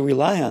you have to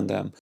rely on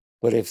them,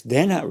 but if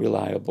they're not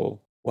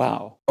reliable,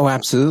 wow. Oh,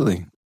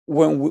 absolutely.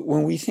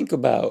 When we think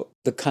about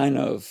the kind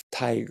of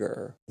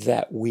tiger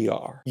that we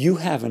are, you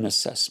have an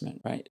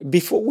assessment, right?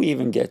 Before we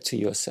even get to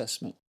your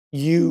assessment,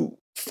 you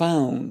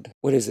found,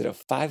 a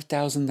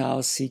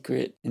 $5,000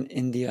 secret in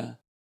India?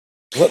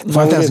 What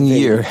 5,000 a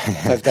year.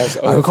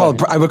 5,000. I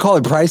would call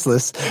it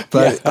priceless,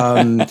 but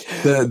the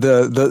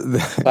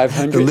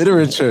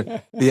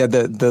literature,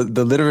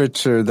 the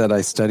literature that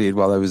I studied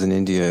while I was in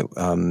India,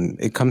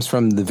 it comes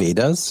from the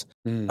Vedas,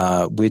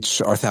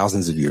 which are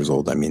thousands of years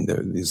old.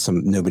 There's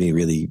nobody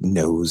really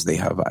knows. They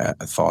have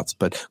thoughts,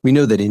 but we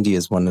know that India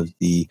is one of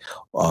the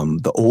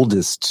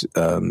oldest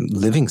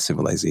living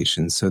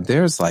civilizations. So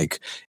there's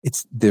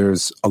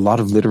a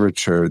lot of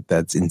literature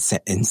that's in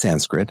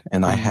Sanskrit,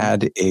 and I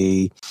had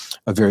a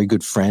very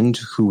good friend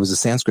who was a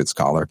Sanskrit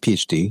scholar,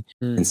 PhD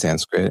in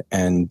Sanskrit,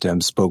 and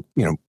spoke,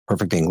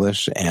 perfect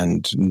English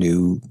and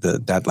knew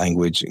that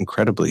language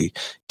incredibly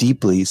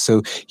deeply.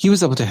 So he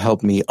was able to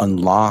help me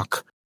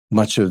unlock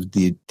much of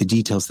the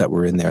details that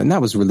were in there. And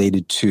that was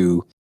related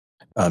to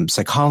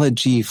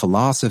psychology,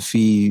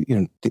 philosophy,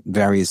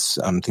 various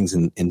things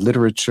in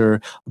literature,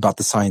 about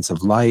the science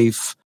of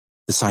life,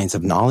 the science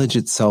of knowledge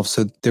itself.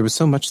 So there was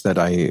so much that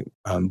I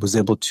was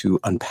able to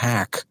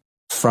unpack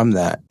from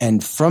that.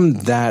 And from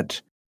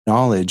that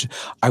knowledge,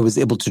 I was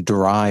able to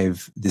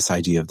derive this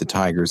idea of the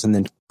tigers and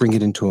then bring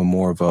it into a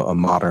more of a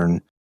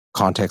modern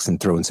context and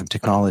throw in some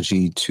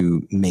technology to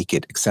make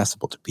it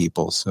accessible to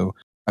people. So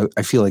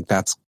I feel like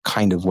that's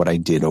kind of what I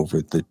did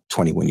over the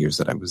 21 years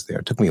that I was there.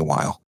 It took me a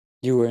while.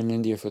 You were in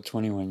India for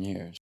 21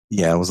 years.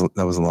 Yeah,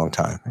 that was a long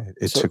time.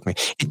 It took me.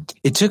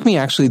 It took me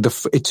actually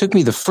it took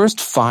me the first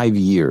 5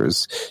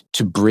 years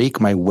to break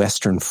my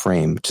Western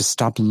frame, to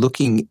stop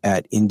looking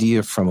at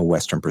India from a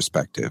Western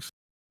perspective.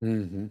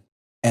 Mm-hmm.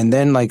 And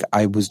then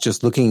I was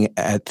just looking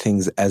at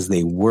things as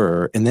they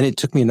were. And then it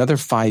took me another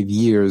 5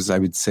 years, I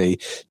would say,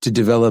 to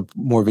develop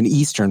more of an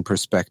Eastern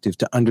perspective,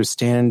 to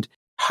understand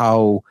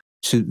how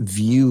to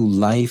view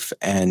life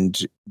and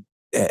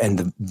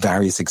the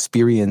various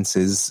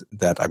experiences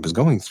that I was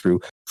going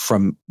through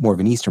from more of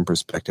an Eastern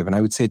perspective. And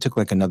I would say it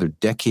took another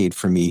decade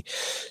for me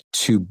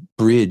to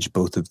bridge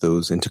both of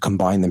those and to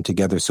combine them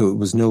together. So it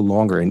was no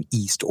longer an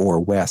East or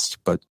West,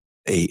 but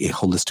a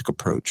holistic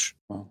approach,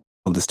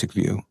 holistic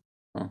view.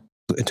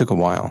 It took a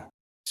while.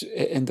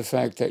 And the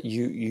fact that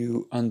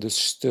you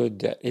understood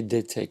that it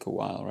did take a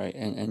while, right?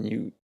 And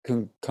you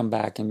can come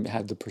back and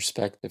have the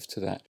perspective to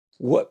that.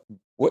 What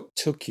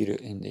took you to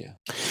India?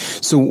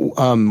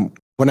 So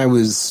when I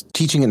was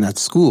teaching in that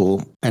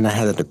school and I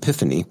had an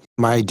epiphany,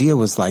 my idea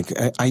was I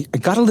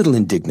got a little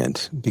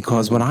indignant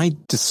because when I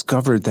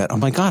discovered that, oh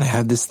my God, I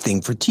have this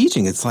thing for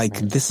teaching. It's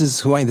this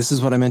is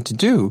what I meant to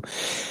do.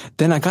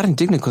 Then I got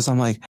indignant because I'm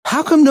like,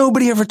 how come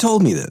nobody ever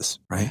told me this,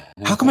 right?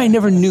 How come I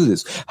never knew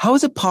this? How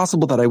is it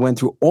possible that I went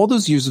through all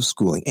those years of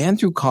schooling and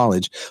through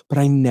college, but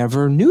I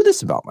never knew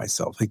this about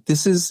myself?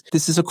 This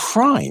is a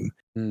crime.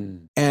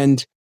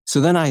 And so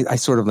then I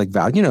sort of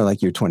vowed,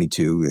 you're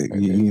 22,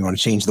 you want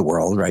to change the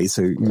world, right?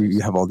 So you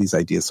have all these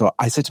ideas. So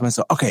I said to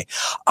myself, okay,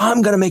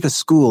 I'm going to make a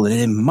school. And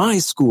in my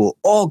school,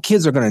 all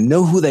kids are going to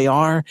know who they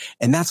are.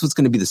 And that's what's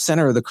going to be the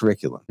center of the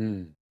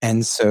curriculum.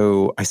 And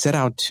so I set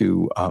out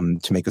to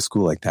make a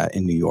school like that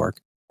in New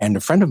York. And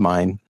a friend of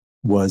mine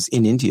was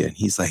in India. And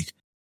he's like,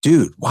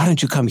 dude, why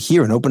don't you come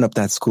here and open up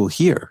that school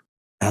here?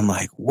 And I'm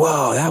like,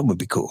 whoa, that would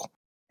be cool.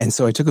 And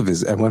so I took a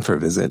visit. I went for a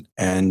visit,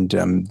 and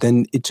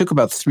then it took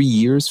about 3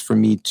 years for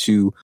me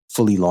to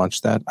fully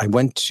launch that. I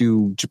went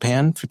to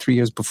Japan for 3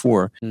 years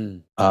before.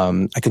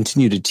 I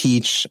continued to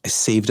teach. I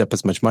saved up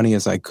as much money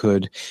as I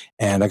could,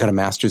 and I got a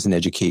master's in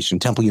education.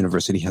 Temple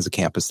University has a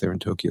campus there in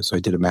Tokyo, so I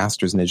did a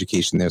master's in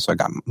education there. So I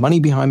got money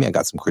behind me. I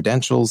got some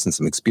credentials and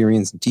some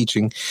experience in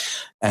teaching,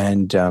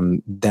 and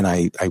then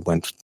I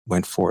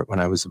went for it when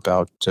I was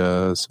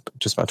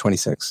just about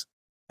 26.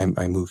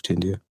 I moved to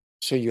India.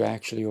 So you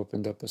actually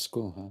opened up a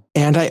school, huh?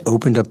 And I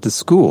opened up the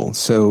school.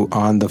 So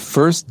on the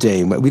first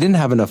day, we didn't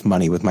have enough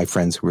money with my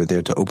friends who were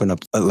there to open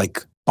up,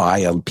 buy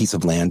a piece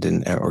of land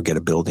or get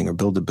a building or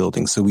build a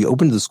building. So we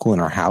opened the school in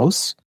our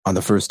house on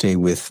the first day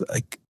with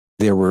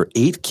there were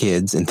 8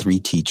 kids and 3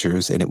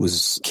 teachers, and it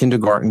was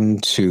kindergarten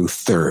to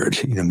third,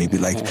 maybe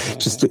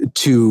just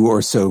 2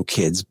 or so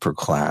kids per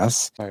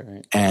class.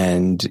 Right.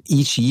 And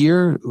each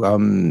year,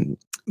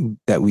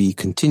 that we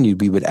continued,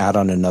 we would add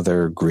on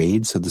another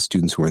grade. So the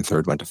students who were in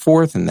third went to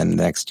fourth, and then the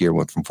next year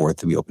went from fourth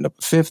to we opened up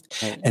a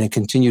fifth, and it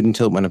continued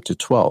until it went up to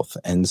 12th.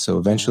 And so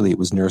eventually it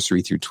was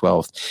nursery through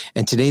 12th.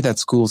 And today that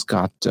school's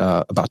got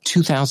about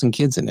 2,000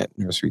 kids in it,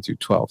 nursery through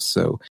 12th.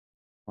 So,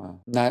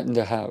 wow. Not in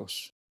the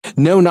house.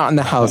 No, not in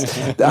the house.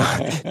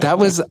 That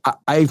was,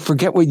 I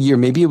forget what year,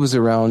 maybe it was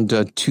around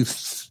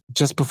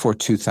just before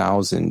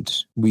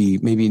 2000,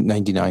 maybe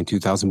 99,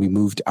 2000, we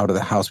moved out of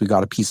the house. We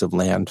got a piece of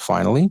land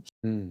finally.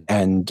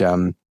 And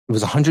it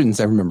was 100.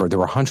 I remember there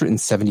were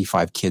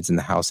 175 kids in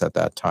the house at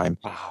that time.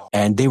 Wow.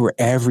 And they were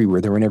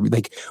everywhere. They were in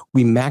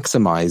we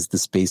maximized the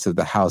space of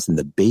the house in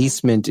the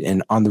basement,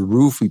 and on the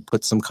roof, we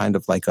put some kind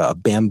of a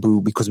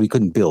bamboo, because we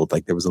couldn't build,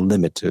 there was a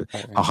limit to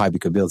how high we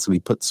could build. So we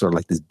put sort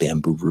of this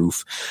bamboo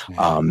roof.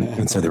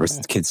 And so there were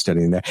kids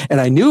studying there. And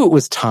I knew it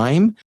was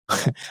time.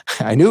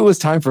 I knew it was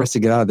time for us to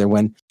get out of there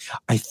when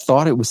I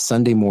thought it was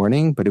Sunday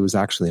morning, but it was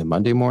actually a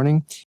Monday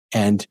morning.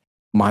 And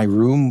my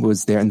room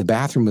was there, and the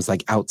bathroom was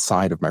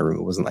outside of my room.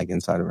 It wasn't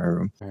inside of my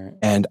room. Right.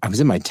 And I was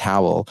in my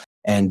towel,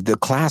 and the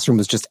classroom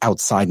was just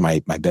outside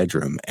my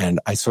bedroom. And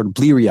I sort of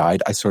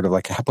bleary-eyed, I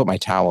put my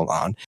towel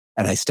on,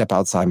 and I step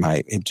outside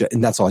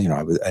and that's all,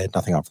 I had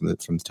nothing on from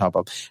the top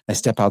up. I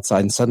step outside,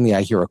 and suddenly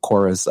I hear a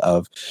chorus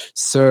of,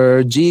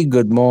 Sir G,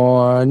 good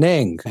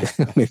morning.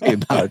 Maybe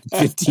about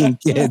 15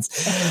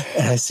 kids.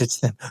 And I said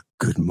to them,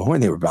 good morning.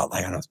 They were about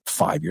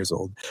 5 years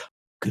old.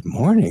 Good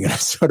morning. And I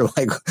sort of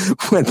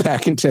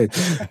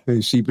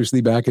went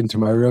sheepishly back into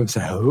my room.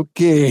 So,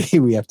 okay,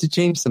 we have to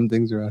change some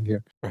things around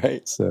here.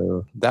 Right.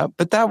 So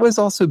but that was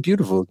also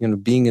beautiful,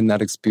 being in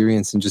that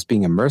experience and just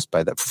being immersed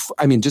by that.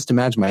 I mean, just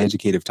imagine my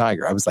educative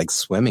tiger. I was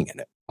swimming in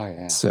it. Oh,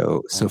 yeah.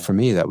 So for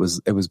me, it was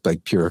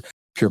pure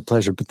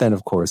pleasure. But then,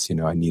 of course,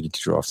 I needed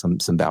to draw some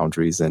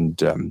boundaries, and,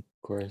 of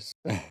course,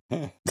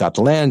 got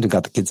the land and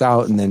got the kids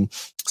out, and then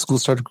school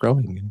started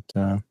growing.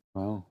 And,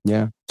 wow.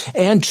 Yeah.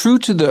 And true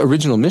to the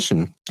original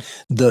mission,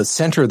 the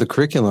center of the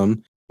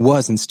curriculum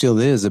was and still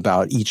is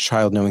about each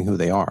child knowing who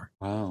they are.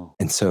 Wow.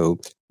 And so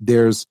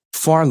there's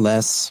far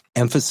less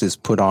emphasis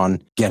put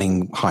on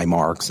getting high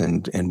marks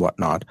and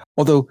whatnot.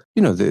 Although,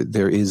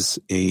 there is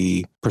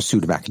a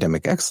pursuit of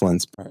academic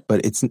excellence,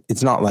 but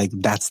it's not like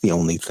that's the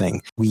only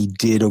thing. We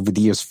did over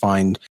the years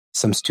find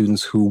some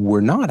students who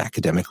were not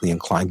academically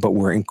inclined, but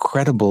were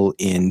incredible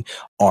in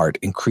art,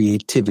 in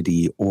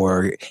creativity,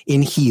 or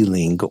in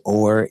healing,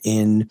 or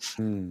in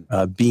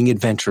being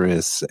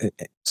adventurous.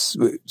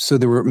 So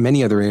there were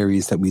many other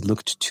areas that we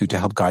looked to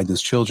help guide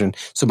those children.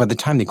 So by the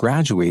time they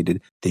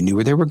graduated, they knew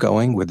where they were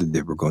going, whether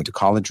they were going to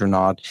college or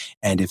not,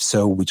 and if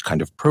so, which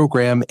kind of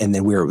program, and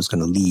then where it was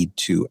going to lead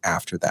to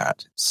after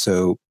that.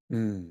 So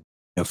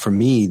for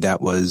me,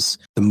 that was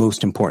the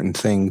most important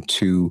thing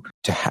to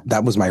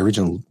that was my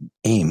original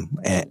aim,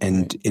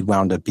 and it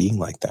wound up being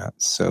like that.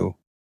 So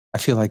I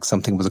feel like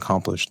something was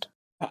accomplished.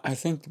 I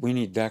think we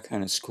need that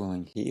kind of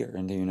schooling here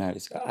in the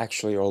United States,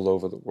 actually all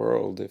over the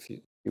world, if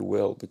you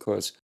will,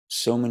 because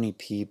so many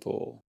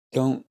people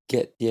don't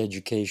get the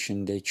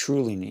education they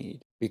truly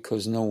need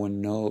because no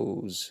one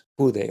knows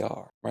who they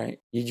are, right?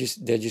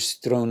 They're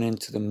just thrown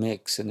into the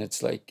mix, and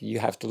it's like, you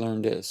have to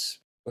learn this,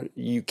 but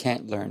you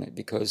can't learn it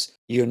because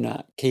you're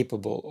not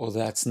capable, or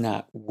that's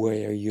not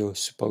where you're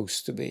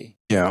supposed to be.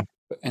 Yeah.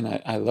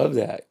 And I love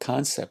that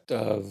concept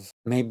of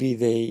maybe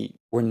they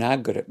were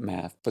not good at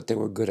math, but they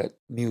were good at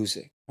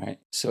music, right?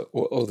 So,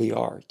 or the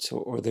arts,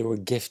 or they were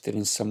gifted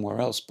in somewhere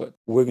else, but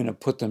we're going to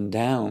put them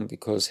down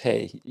because,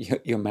 hey,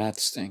 your math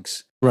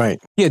stinks.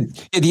 Right. Yeah,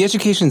 the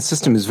education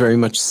system is very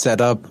much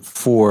set up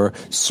for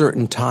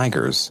certain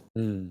tigers.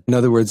 In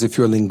other words, if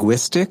you're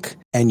linguistic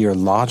and your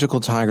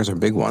logical tigers are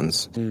big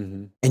ones,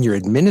 and your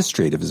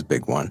administrative is a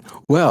big one,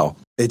 well,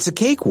 it's a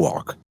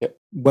cakewalk. Yep.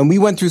 When we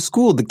went through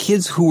school, the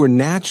kids who were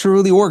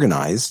naturally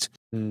organized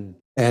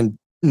and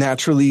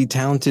naturally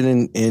talented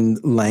in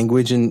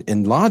language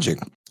and logic,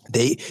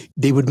 they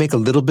would make a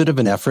little bit of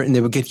an effort and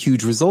they would get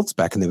huge results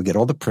back, and they would get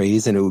all the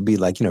praise, and it would be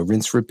like,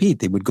 rinse, repeat.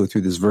 They would go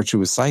through this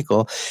virtuous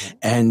cycle,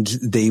 and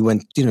they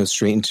went,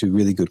 straight into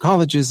really good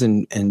colleges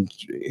and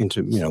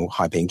into,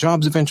 high paying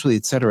jobs eventually,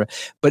 et cetera.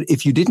 But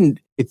if you didn't,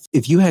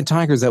 if you had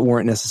tigers that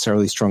weren't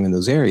necessarily strong in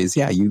those areas,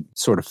 you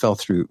sort of fell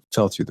through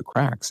the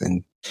cracks.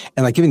 And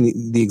like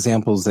giving the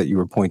examples that you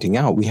were pointing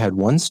out, we had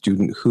one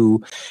student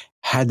who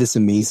had this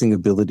amazing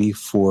ability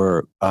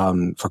for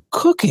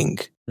cooking.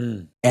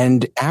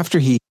 And after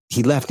he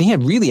left, and he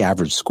had really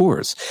average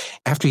scores.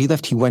 After he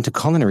left, he went to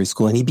culinary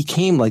school, and he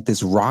became like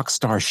this rock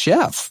star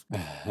chef,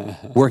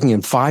 working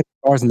in 5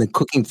 stars and then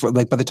cooking for,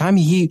 like, by the time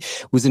he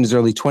was in his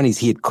early 20s,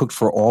 he had cooked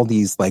for all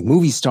these like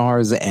movie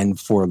stars and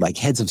for like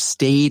heads of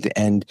state.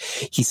 And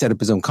he set up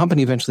his own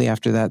company eventually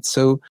after that.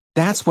 So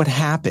that's what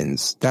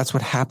happens. That's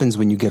what happens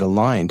when you get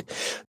aligned.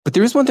 But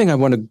there is one thing I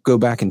want to go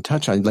back and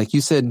touch on. Like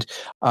you said,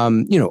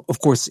 of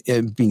course,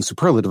 being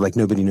superlative, like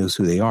nobody knows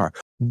who they are.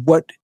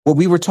 What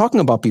we were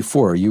talking about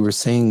before, you were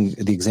saying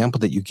the example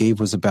that you gave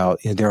was about,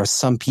 there are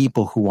some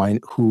people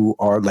who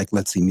are like,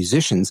 let's say,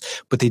 musicians,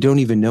 but they don't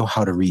even know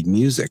how to read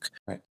music.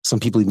 Right. Some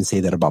people even say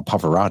that about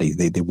Pavarotti.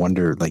 They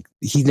wonder, like,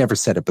 he never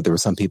said it, but there were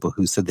some people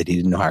who said that he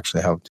didn't know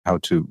actually how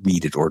to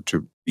read it or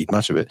to read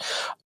much of it.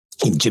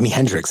 Jimi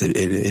Hendrix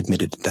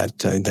admitted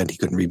that he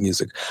couldn't read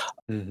music.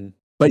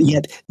 But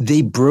yet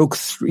they broke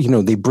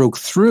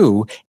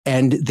through,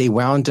 and they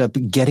wound up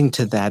getting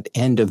to that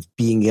end of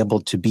being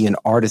able to be an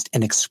artist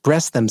and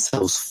express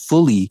themselves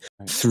fully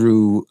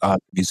through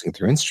music,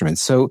 through instruments.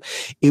 So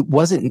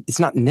it's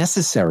not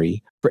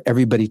necessary for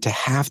everybody to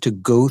have to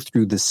go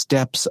through the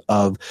steps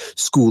of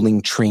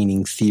schooling,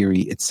 training,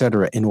 theory,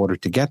 etc., in order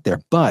to get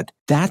there. But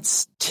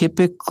that's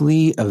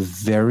typically a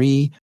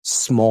very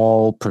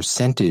small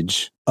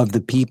percentage of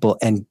the people,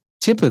 and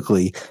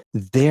typically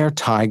their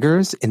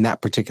tigers in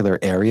that particular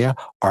area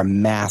are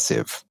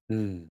massive.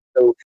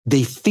 So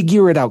they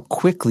figure it out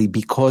quickly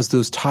because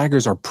those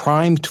tigers are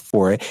primed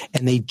for it,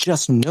 and they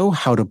just know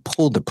how to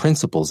pull the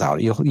principles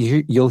out.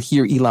 You'll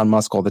hear Elon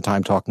Musk all the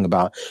time talking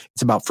about,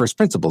 it's about first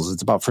principles.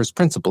 It's about first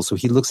principles. So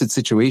he looks at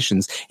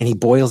situations and he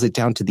boils it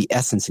down to the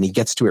essence, and he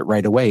gets to it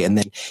right away, and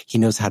then he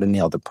knows how to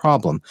nail the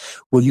problem.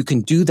 Well, you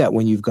can do that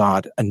when you've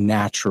got a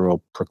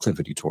natural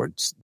proclivity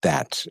towards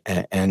that.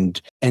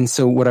 And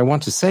so what I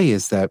want to say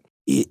is that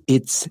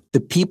it's the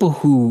people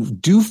who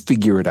do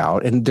figure it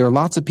out, and there are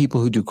lots of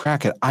people who do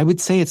crack it. I would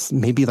say it's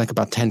maybe like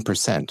about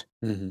 10%.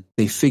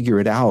 They figure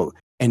it out,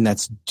 and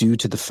that's due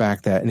to the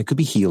fact that, and it could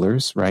be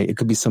healers, right? It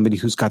could be somebody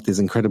who's got this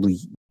incredibly,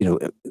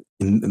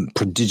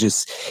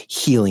 prodigious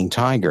healing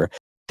tiger.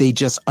 They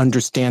just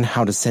understand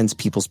how to sense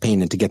people's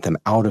pain and to get them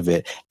out of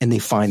it, and they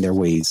find their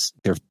ways.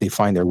 They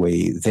find their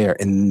way there,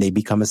 and they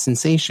become a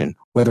sensation,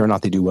 whether or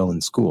not they do well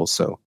in school.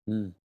 So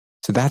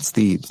that's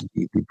the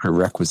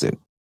prerequisite.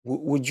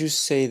 Would you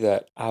say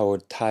that our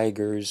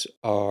tigers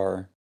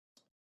we're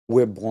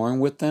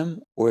born with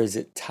them, or is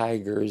it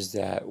tigers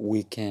that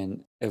we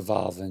can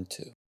evolve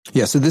into?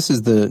 Yeah, so this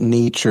is the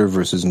nature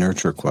versus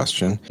nurture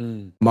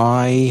question.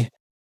 My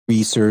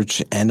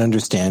research and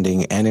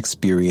understanding and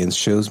experience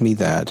shows me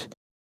that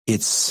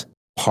it's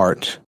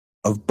part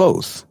of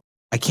both.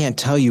 I can't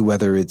tell you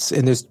whether it's,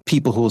 and there's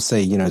people who will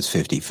say, it's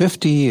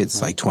 50-50,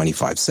 it's like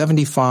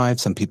 25-75.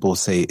 Some people will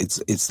say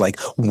it's like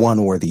one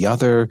or the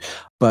other.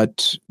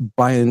 But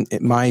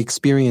my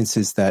experience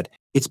is that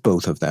it's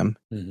both of them.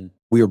 Mm-hmm.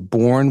 We are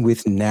born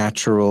with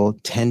natural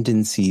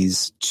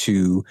tendencies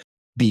to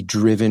be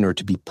driven or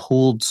to be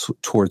pulled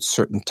towards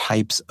certain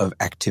types of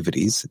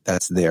activities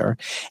that's there.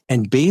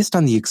 And based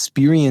on the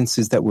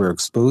experiences that we're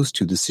exposed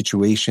to, the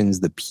situations,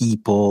 the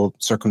people,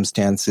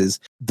 circumstances,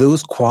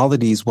 those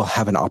qualities will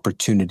have an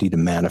opportunity to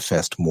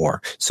manifest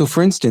more. So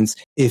for instance,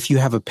 if you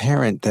have a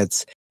parent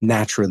that's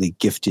naturally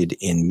gifted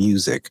in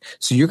music,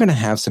 so you're going to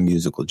have some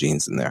musical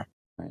genes in there.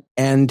 Right.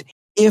 And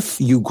if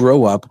you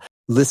grow up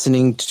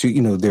listening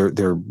to,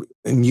 their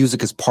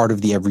music is part of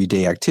the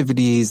everyday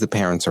activities. The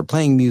parents are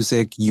playing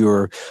music.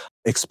 You're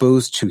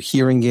exposed to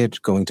hearing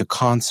it, going to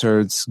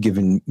concerts,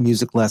 given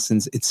music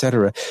lessons,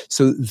 etc.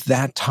 So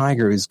that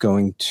tiger is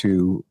going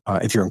to,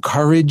 if you're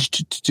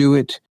encouraged to do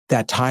it,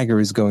 that tiger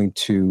is going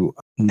to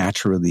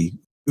naturally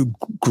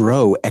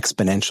grow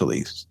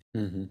exponentially.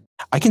 Mm-hmm.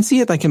 I can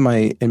see it like in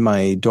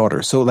my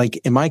daughter. So like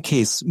in my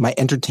case, my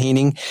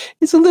entertaining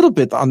is a little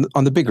bit on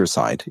the bigger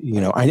side.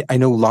 I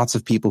know lots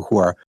of people who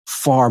are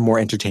far more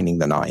entertaining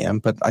than I am,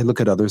 but I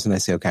look at others and I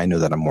say, okay, I know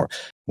that I'm more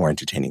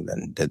entertaining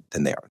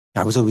than they are.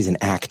 I was always in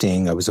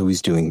acting. I was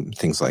always doing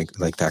things like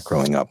that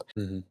growing up.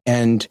 Mm-hmm.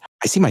 And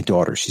I see my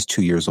daughter, she's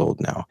 2 years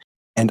old now.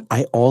 And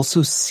I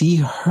also see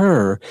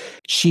her,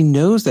 she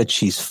knows that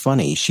she's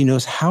funny. She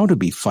knows how to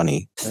be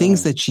funny.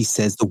 Things that she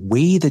says, the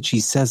way that she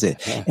says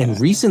it. And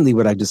recently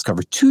what I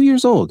discovered, 2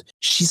 years old,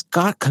 she's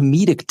got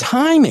comedic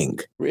timing.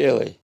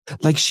 Really?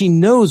 Like she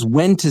knows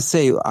when to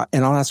say,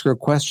 and I'll ask her a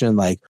question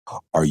like,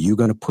 are you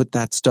going to put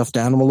that stuffed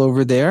animal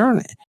over there?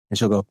 And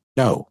she'll go,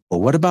 no. Well,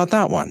 what about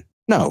that one?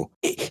 No.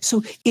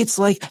 So it's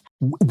like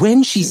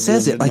when she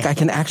says it, like I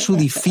can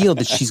actually feel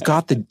that she's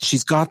got the,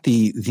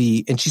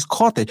 and she's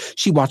caught that.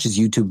 She watches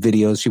YouTube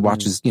videos. She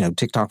watches,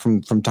 TikTok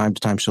from time to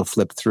time. She'll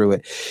flip through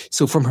it.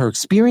 So from her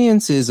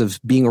experiences of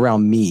being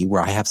around me,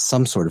 where I have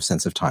some sort of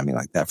sense of timing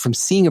like that, from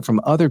seeing it from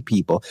other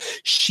people,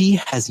 she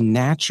has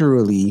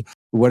naturally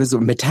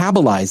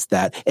metabolized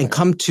that and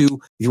come to,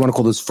 if you want to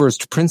call those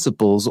first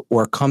principles,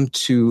 or come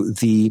to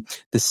the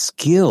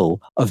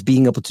skill of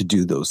being able to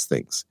do those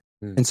things.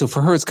 And so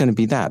for her, it's going to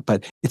be that,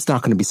 but it's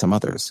not going to be some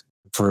others.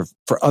 For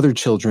other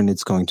children,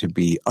 it's going to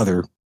be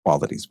other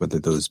qualities, whether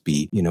those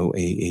be,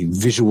 a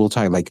visual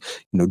type, like,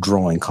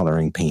 drawing,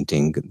 coloring,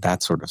 painting,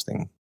 that sort of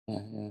thing.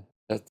 Yeah.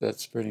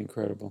 That's pretty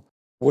incredible.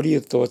 What are your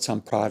thoughts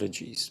on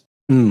prodigies?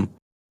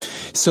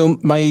 So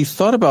my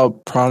thought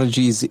about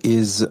prodigies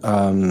is,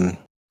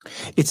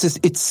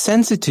 it's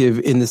sensitive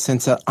in the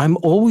sense that I'm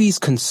always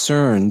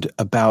concerned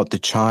about the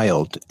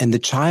child and the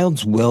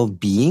child's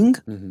well-being,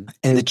 mm-hmm.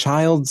 and the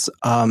child's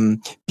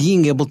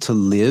being able to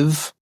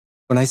live.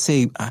 When I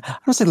say, I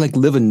don't say like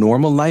live a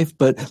normal life,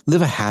 but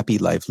live a happy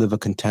life, live a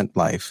content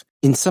life.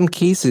 In some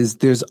cases,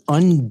 there's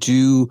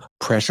undue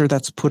pressure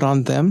that's put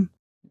on them,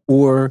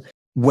 or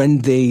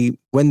when they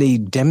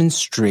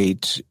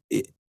demonstrate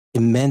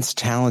immense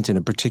talent in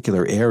a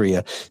particular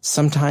area,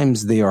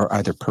 sometimes they are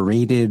either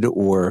paraded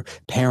or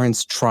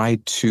parents try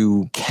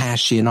to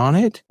cash in on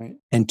it, right,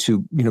 and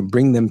to,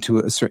 bring them to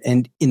a certain,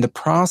 and in the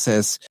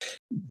process,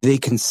 they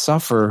can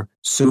suffer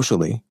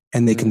socially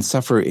and they can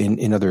suffer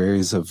in other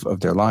areas of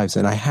their lives.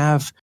 And I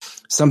have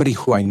somebody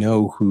who I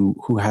know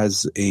who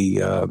has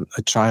a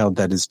child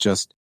that is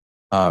just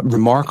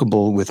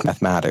remarkable with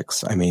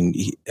mathematics. I mean,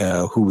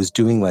 who was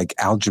doing like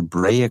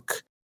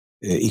algebraic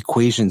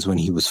equations when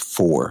he was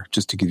 4,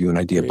 just to give you an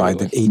idea.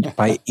 Really?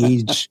 By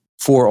age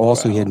 4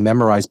 also, wow. He had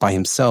memorized by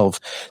himself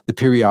the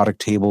periodic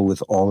table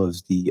with all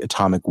of the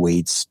atomic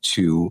weights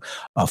to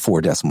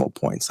 4 decimal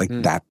points, like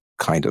that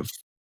kind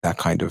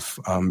of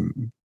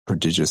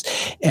prodigious.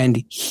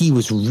 And he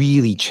was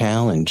really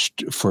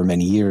challenged for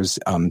many years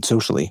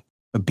socially,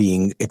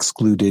 being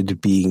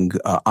excluded, being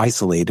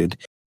isolated.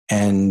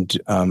 And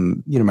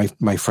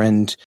my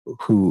friend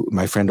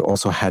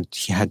also had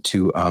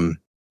to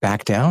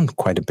back down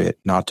quite a bit,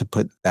 not to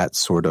put that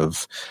sort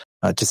of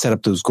to set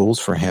up those goals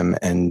for him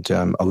and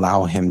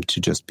allow him to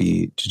just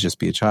be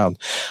a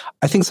child.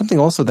 I think something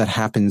also that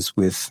happens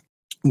with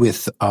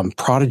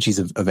prodigies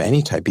of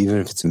any type, even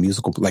if it's a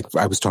musical, like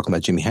I was talking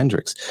about Jimi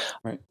Hendrix.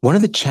 Right. One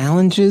of the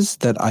challenges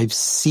that I've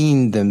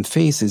seen them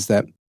face is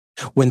that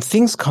when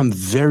things come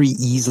very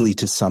easily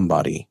to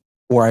somebody,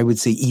 or I would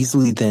say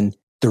easily than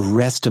the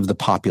rest of the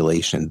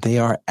population, they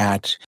are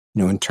at,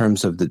 in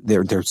terms of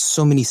there's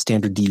so many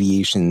standard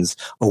deviations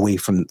away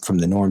from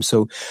the norm.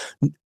 So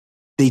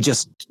they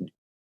just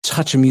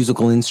touch a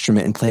musical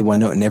instrument and play one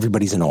note and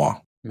everybody's in awe.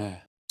 Man.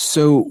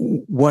 So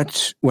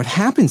what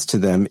happens to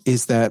them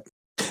is that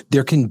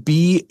there can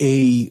be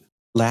a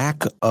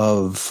lack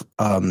of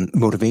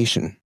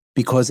motivation.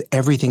 because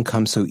everything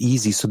comes so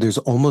easy. So there's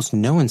almost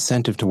no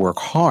incentive to work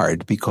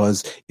hard,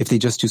 because if they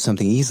just do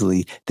something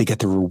easily, they get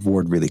the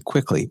reward really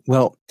quickly.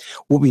 Well,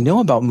 what we know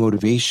about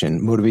motivation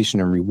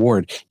and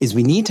reward, is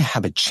we need to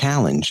have a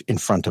challenge in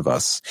front of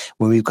us.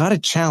 When we've got a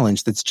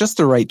challenge that's just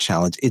the right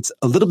challenge, it's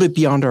a little bit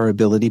beyond our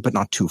ability, but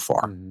not too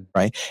far,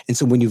 right? And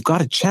so when you've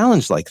got a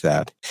challenge like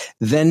that,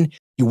 then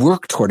you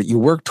work toward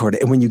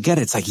it. And when you get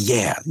it, it's like,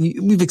 yeah,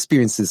 we've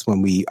experienced this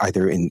when we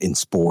either in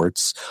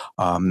sports,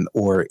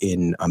 or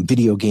in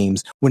video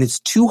games, when it's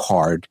too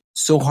hard,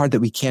 so hard that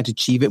we can't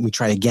achieve it. We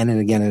try again and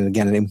again and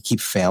again, and we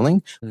keep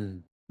failing.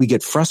 We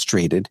get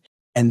frustrated,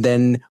 and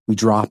then we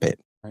drop it.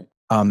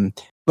 Right.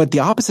 But the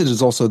opposite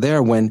is also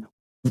there,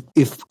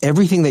 if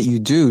everything that you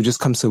do just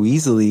comes so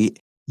easily,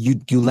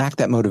 you lack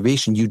that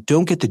motivation. You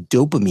don't get the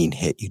dopamine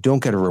hit. You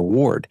don't get a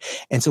reward.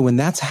 And so when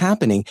that's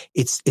happening,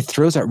 it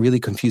throws out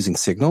really confusing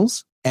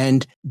signals.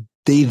 And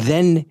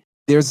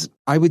there's,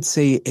 I would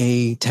say,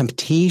 a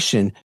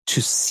temptation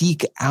to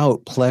seek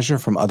out pleasure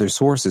from other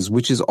sources,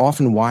 which is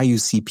often why you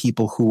see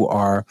people who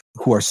are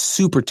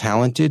super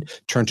talented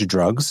turn to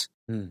drugs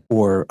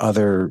or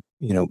other,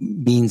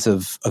 means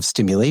of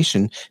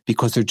stimulation,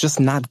 because they're just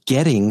not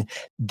getting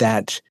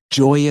that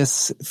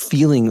joyous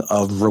feeling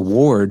of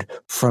reward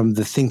from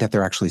the thing that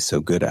they're actually so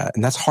good at.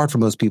 And that's hard for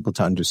most people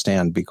to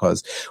understand,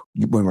 because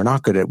when we're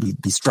not good at it,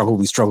 we struggle.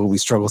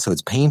 So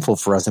it's painful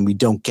for us, and we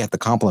don't get the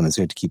compliments.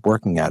 We have to keep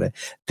working at it.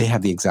 They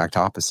have the exact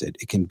opposite.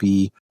 It can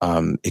be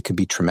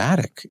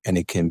traumatic, and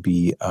it can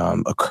be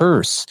a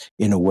curse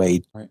in a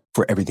way,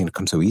 for everything to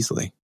come so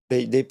easily.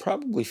 They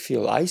probably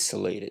feel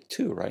isolated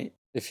too, right?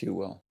 If you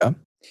will. Yeah.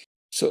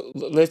 So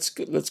let's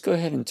go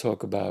ahead and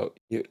talk about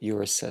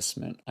your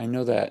assessment. I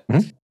know that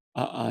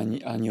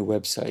on your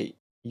website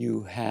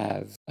you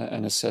have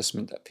an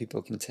assessment that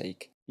people can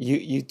take.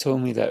 You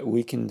told me that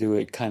we can do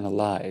it kind of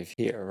live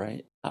here,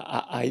 right?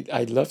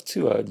 I'd love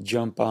to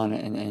jump on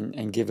it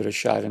and give it a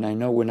shot. And I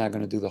know we're not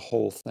going to do the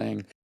whole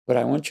thing, but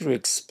I want you to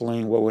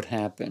explain what would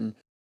happen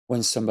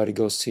when somebody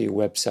goes to your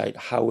website,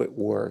 how it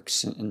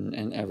works,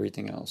 and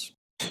everything else.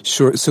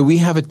 Sure. So we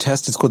have a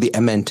test. It's called the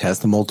MN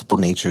test, the Multiple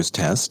Natures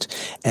test.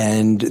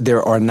 And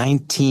there are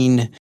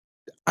 19,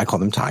 I call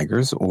them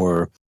tigers,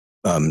 or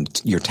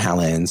your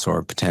talents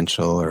or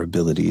potential or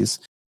abilities.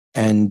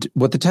 And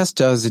what the test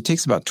does, it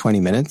takes about 20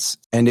 minutes,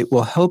 and it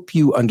will help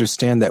you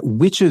understand that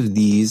which of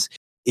these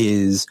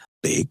is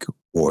big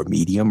or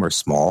medium or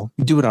small.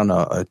 You do it on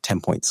a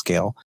 10-point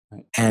scale.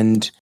 Right.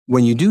 And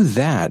when you do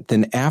that,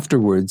 then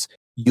afterwards,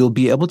 you'll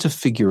be able to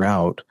figure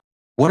out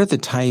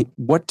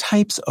what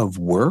types of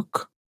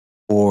work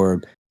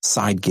or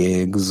side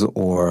gigs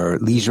or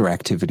leisure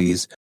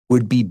activities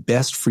would be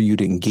best for you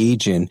to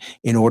engage in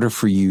order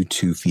for you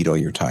to feed all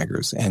your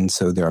tigers. And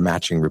so there are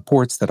matching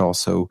reports that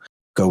also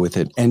go with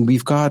it. And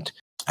we've got,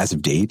 as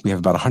of date, we have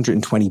about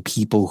 120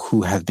 people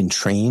who have been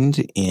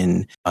trained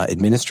in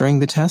administering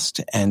the test,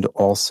 and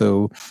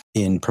also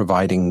in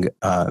providing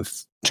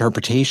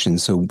interpretation.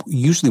 So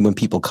usually when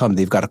people come,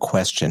 they've got a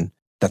question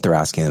that they're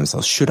asking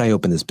themselves: should I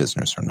open this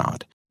business or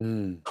not?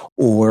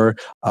 Or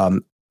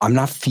I'm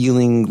not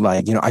feeling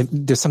like,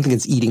 there's something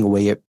that's eating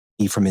away at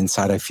me from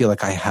inside. I feel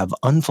like I have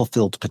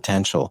unfulfilled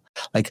potential.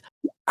 Like,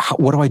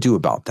 what do I do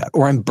about that?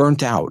 Or I'm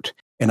burnt out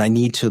and I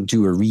need to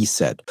do a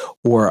reset.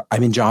 Or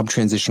I'm in job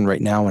transition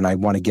right now and I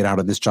want to get out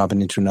of this job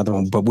and into another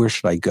one, but where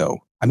should I go?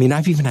 I mean,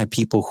 I've even had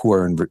people who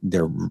are in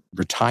their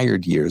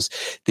retired years.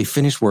 They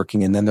finish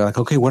working and then they're like,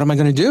 okay, what am I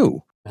going to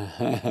do?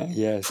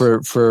 Yes.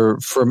 For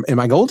in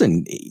my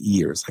golden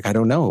years, like, I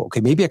don't know.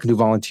 Okay, maybe I can do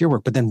volunteer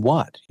work, but then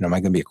what? Am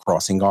I going to be a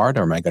crossing guard,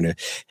 or am I going to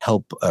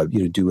help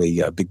do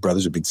a Big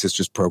Brothers or Big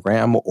Sisters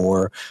program,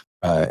 or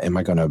am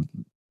I going to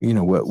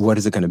what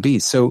is it going to be?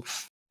 So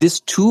this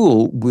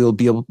tool will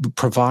be able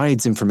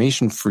provides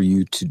information for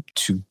you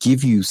to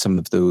give you some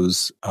of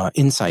those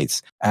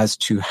insights as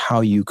to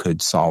how you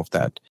could solve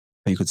that.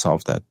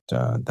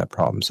 That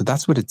problem. So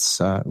that's what it's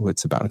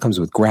about. It comes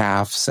with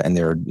graphs, and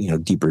there are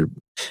deeper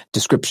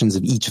descriptions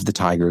of each of the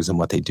tigers and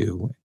what they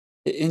do.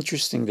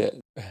 Interesting that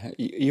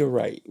you're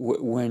right.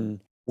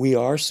 When we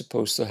are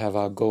supposed to have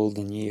our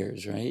golden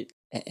years, right?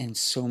 And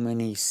so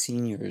many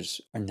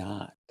seniors are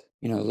not.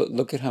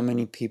 Look at how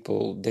many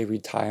people, they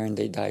retire and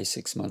they die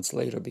 6 months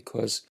later,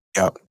 because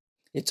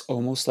it's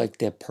almost like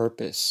their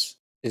purpose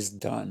is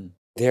done.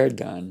 They're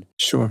done.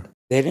 Sure.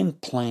 They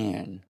didn't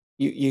plan.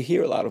 You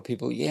hear a lot of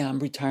people, I'm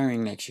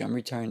retiring next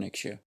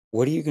year.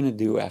 What are you going to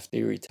do after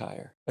you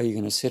retire? Are you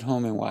going to sit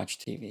home and watch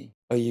TV?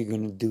 Are you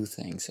going to do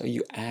things? Are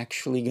you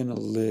actually going to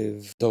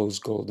live those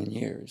golden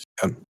years?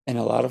 And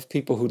a lot of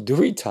people who do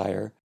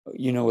retire,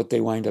 what they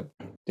wind up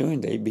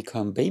doing? They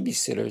become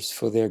babysitters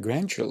for their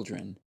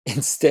grandchildren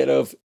instead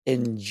of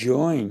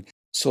enjoying.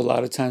 So a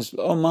lot of times,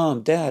 oh,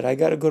 Mom, Dad, I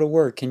got to go to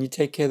work. Can you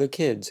take care of the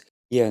kids?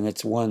 Yeah, and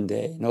it's one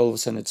day. And all of a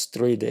sudden it's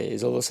 3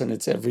 days. All of a sudden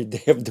it's every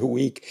day of the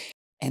week.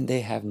 And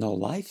they have no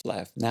life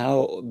left.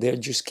 Now they're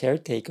just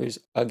caretakers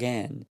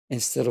again,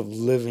 instead of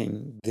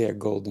living their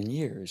golden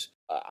years.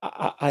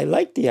 I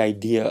like the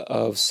idea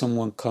of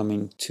someone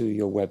coming to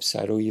your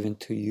website, or even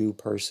to you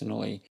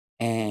personally,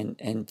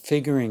 and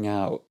figuring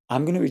out,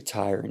 I'm going to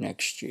retire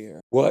next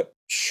year. What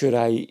should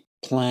I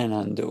plan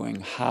on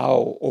doing?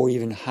 How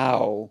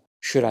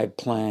should I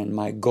plan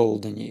my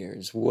golden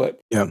years? What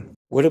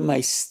are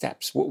my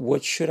steps?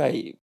 What should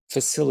I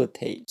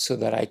facilitate so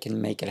that I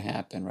can make it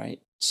happen,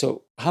 right?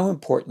 So how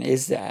important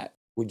is that,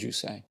 would you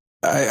say?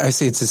 I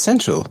say it's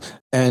essential.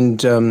 And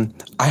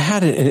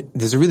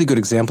there's a really good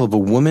example of a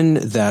woman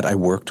that I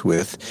worked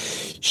with.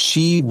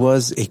 She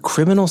was a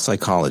criminal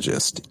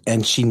psychologist,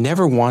 and she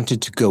never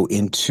wanted to go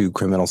into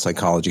criminal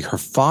psychology. Her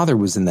father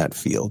was in that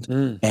field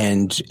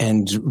and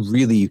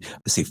really,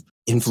 let's say,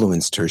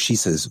 influenced her. She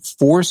says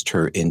forced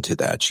her into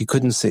that. She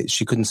couldn't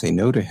say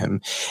no to him.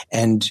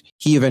 And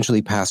he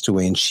eventually passed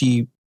away, and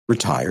she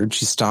retired.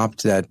 She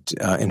stopped that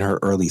in her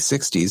early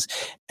 60s,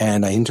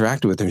 and I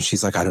interacted with her, and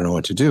she's like, I don't know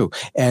what to do.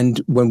 And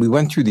when we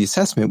went through the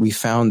assessment, we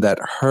found that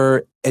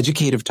her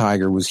educative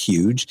tiger was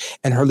huge,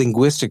 and her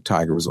linguistic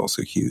tiger was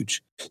also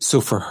huge.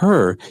 So for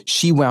her,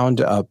 she wound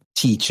up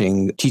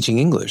teaching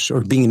English,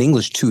 or being an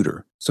English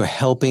tutor. So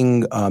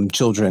helping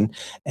children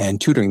and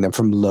tutoring them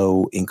from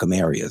low income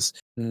areas.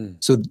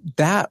 So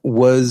that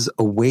was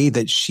a way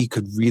that she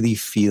could really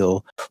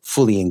feel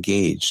fully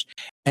engaged.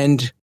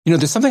 And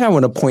there's something I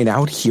want to point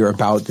out here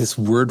about this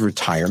word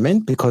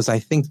retirement, because I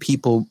think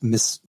people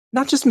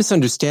not just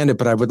misunderstand it,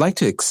 but I would like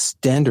to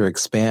extend or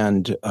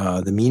expand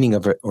the meaning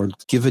of it, or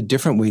give a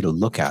different way to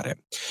look at it.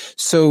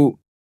 So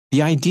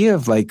the idea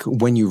of like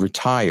when you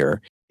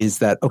retire is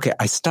that, okay,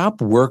 I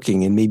stop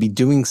working and maybe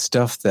doing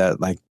stuff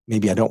that like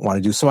maybe I don't want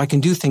to do, so I can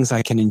do things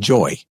I can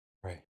enjoy.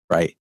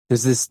 Right.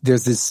 There's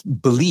this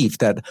belief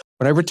that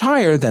when I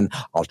retire, then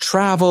I'll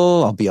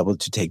travel, I'll be able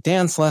to take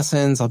dance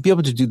lessons, I'll be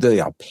able to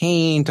I'll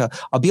paint,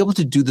 I'll be able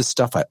to do the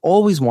stuff I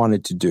always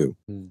wanted to do.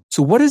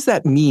 So what does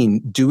that mean,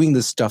 doing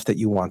the stuff that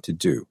you want to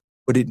do?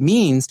 What it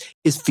means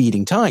is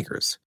feeding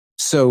tigers.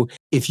 So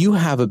if you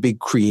have a big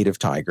creative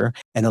tiger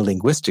and a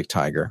linguistic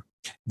tiger,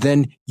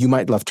 then you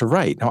might love to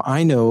write. Now,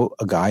 I know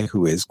a guy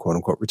who is quote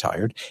unquote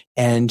retired,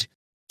 and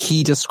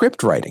he does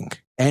script writing.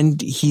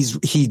 And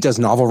he does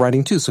novel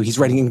writing too. So he's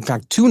writing, in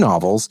fact, 2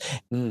 novels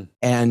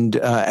and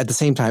at the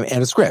same time,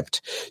 and a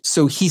script.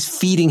 So he's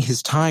feeding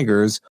his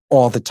tigers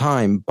all the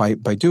time by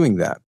doing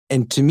that.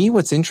 And to me,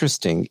 what's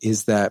interesting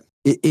is that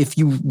if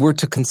you were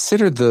to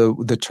consider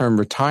the term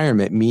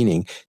retirement,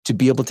 meaning to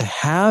be able to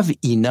have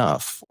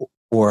enough,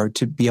 or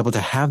to be able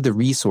to have the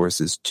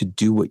resources to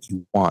do what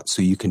you want,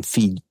 so you can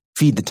feed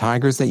the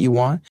tigers that you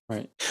want.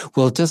 Right.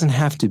 Well, it doesn't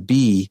have to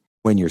be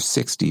when you're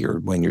 60 or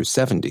when you're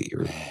 70.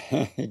 Or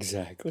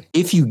Exactly.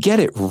 If you get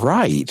it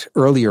right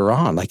earlier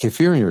on, like if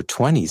you're in your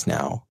 20s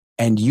now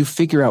and you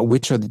figure out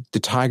which are the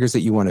tigers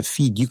that you want to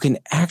feed, you can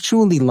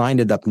actually line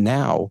it up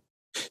now.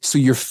 So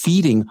you're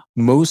feeding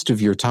most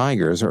of your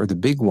tigers, or the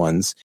big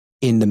ones,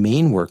 in the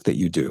main work that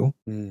you do,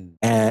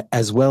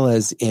 as well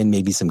as in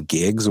maybe some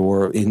gigs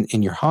or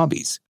in your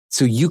hobbies.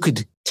 So you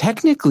could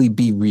technically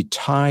be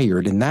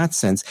retired in that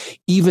sense,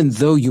 even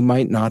though you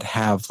might not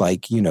have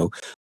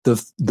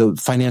the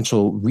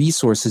financial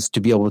resources to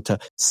be able to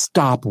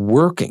stop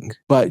working.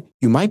 But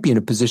you might be in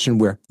a position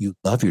where you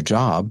love your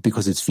job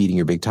because it's feeding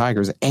your big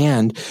tigers,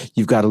 and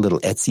you've got a little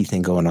Etsy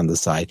thing going on the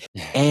side,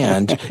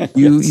 and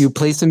you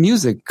play some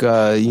music,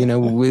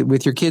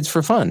 with your kids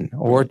for fun,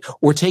 or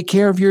take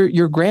care of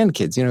your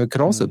grandkids. It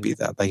could also be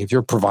that, like, if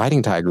your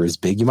providing tiger is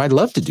big, you might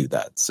love to do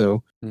that.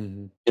 So,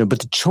 but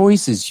the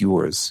choice is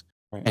yours.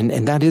 Right.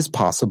 And that is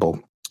possible.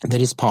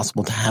 That is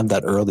possible to have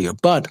that earlier,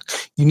 but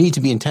you need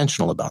to be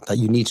intentional about that.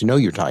 You need to know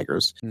your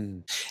tigers,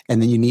 and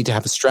then you need to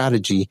have a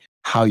strategy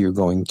how you're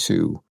going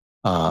to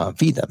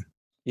feed them.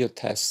 Your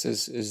test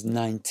is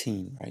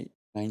 19, right?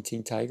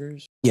 19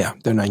 tigers? Yeah,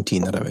 there are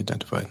 19 that I've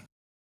identified.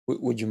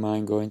 Would you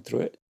mind going through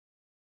it?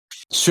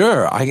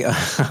 Sure,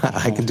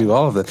 I can do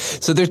all of it.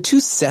 So there are 2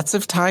 sets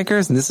of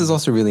tigers, and this is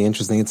also really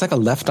interesting. It's like a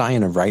left eye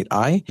and a right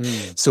eye.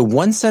 So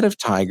one set of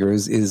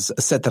tigers is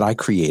a set that I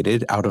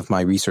created out of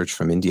my research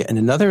from India, and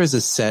another is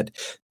a set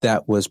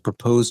that was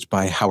proposed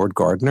by Howard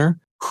Gardner,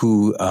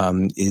 who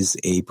is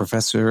a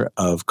professor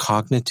of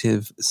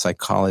cognitive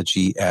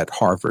psychology at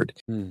Harvard.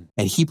 And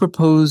he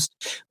proposed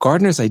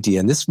Gardner's idea,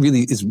 and this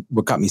really is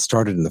what got me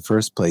started in the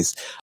first place.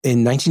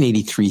 In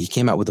 1983, he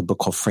came out with a book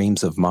called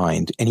Frames of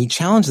Mind, and he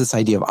challenged this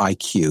idea of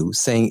IQ,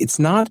 saying it's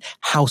not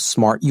how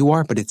smart you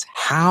are, but it's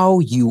how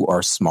you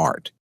are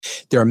smart.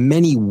 There are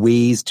many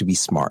ways to be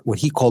smart, what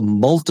he called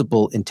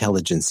multiple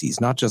intelligences,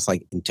 not just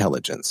like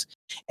intelligence.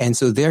 And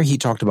so there he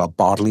talked about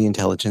bodily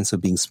intelligence, so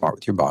being smart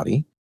with your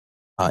body.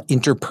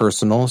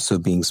 Interpersonal, so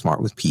being smart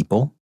with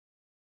people.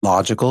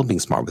 Logical, being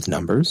smart with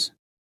numbers.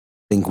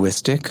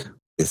 Linguistic,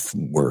 with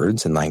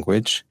words and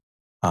language.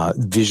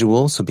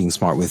 Visual, so being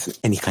smart with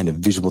any kind of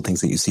visual things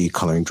that you see,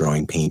 coloring,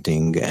 drawing,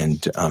 painting, and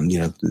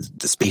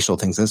the spatial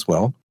things as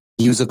well.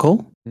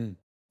 Musical.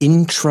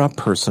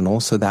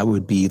 Intrapersonal, so that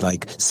would be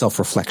like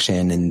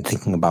self-reflection and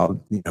thinking about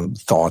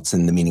thoughts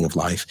and the meaning of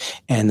life.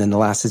 And then the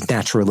last is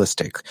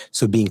naturalistic,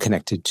 so being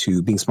connected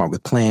to being smart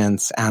with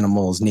plants,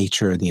 animals,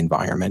 nature, the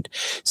environment.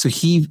 So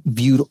he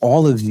viewed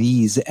all of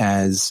these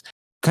as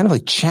kind of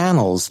like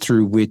channels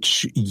through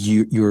which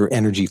your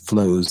energy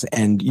flows,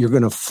 and you're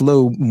going to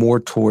flow more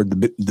toward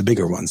the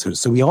bigger ones.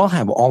 So we all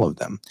have all of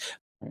them,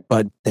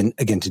 but then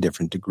again, to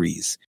different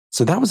degrees.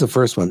 So that was the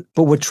first one.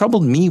 But what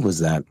troubled me was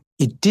that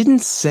it didn't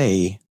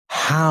say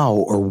how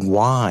or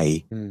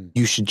why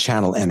you should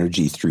channel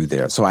energy through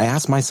there. So I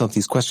asked myself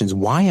these questions.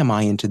 Why am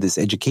I into this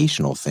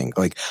educational thing?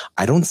 Like,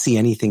 I don't see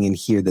anything in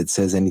here that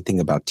says anything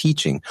about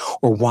teaching.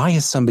 Or why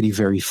is somebody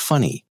very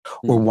funny?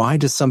 Or why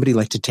does somebody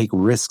like to take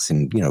risks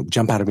and,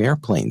 jump out of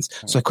airplanes?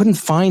 So I couldn't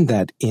find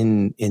that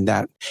in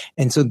that.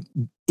 And so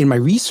in my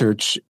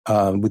research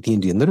with the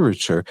Indian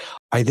literature,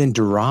 I then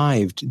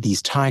derived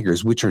these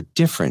tigers, which are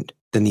different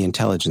than the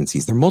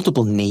intelligences. There are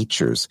multiple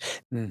natures.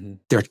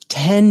 There are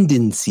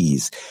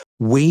tendencies,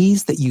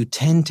 ways that you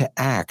tend to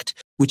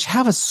act, which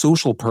have a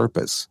social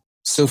purpose.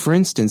 So for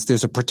instance,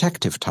 there's a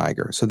protective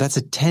tiger. So that's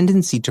a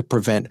tendency to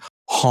prevent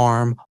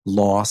harm,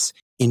 loss,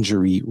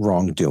 injury,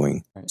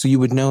 wrongdoing. So you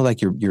would know, like,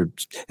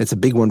 it's a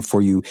big one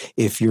for you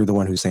if you're the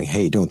one who's saying,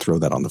 hey, don't throw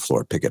that on the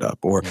floor, pick it up,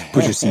 or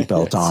put your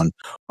seatbelt on,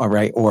 all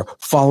right, or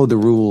follow the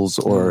rules,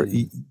 or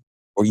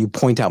you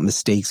point out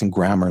mistakes in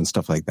grammar and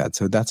stuff like that.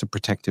 So that's a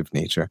protective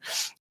nature.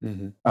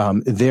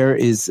 There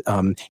is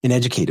an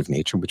educative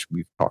nature, which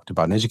we've talked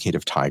about, an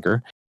educative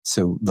tiger.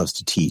 So loves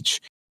to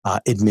teach.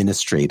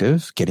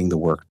 Administrative, getting the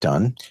work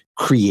done.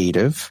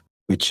 Creative,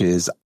 which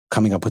is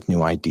coming up with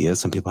new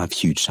ideas. Some people have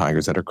huge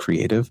tigers that are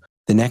creative.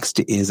 The next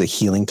is a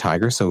healing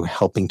tiger. So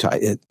helping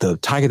the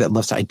tiger that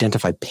loves to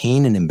identify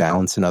pain and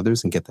imbalance in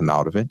others and get them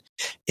out of it.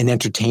 An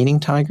entertaining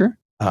tiger,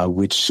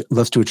 which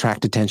loves to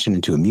attract attention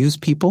and to amuse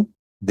people.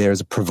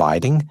 There's a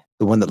providing,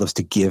 the one that loves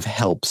to give,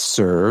 help,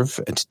 serve,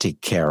 and to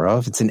take care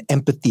of. It's an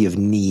empathy of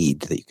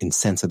need, that you can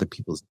sense other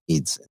people's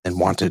needs and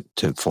want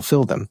to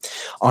fulfill them.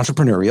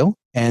 Entrepreneurial.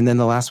 And then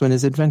the last one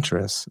is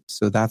adventurous.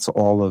 So that's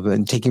all of it.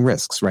 And taking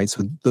risks, right?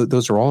 So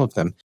those are all of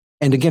them.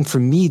 And again, for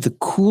me, the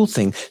cool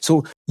thing,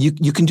 so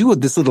you can do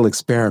this little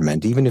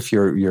experiment. Even if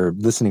you're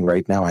listening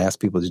right now, I ask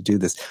people to do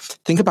this.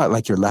 Think about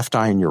like your left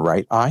eye and your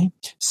right eye.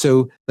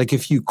 So like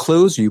if you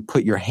close, or you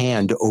put your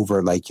hand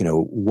over like,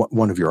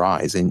 one of your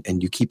eyes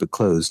and you keep it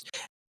closed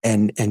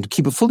and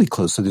keep it fully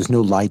closed. So there's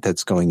no light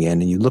that's going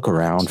in, and you look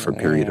around for a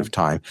period of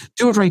time.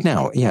 Do it right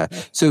now. Yeah.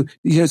 So,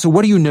 so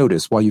what do you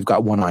notice while you've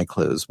got one eye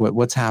closed?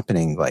 What's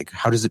happening? Like,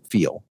 how does it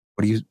feel?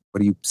 What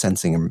are you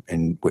sensing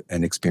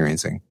and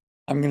experiencing?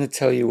 I'm going to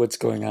tell you what's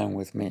going on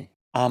with me.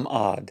 I'm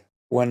odd.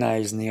 One eye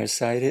is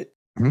nearsighted,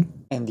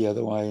 and the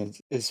other eye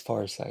is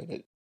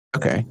farsighted.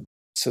 Okay.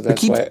 So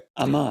that's why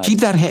I'm odd. Keep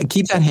that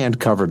hand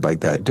covered like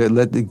that.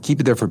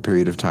 Keep it there for a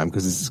period of time,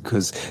 because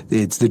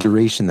it's the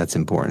duration that's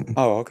important.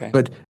 Oh, okay.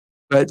 But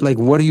like,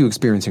 what are you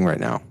experiencing right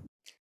now?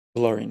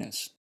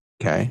 Blurriness.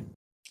 Okay.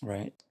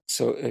 Right.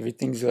 So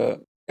everything's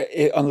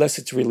unless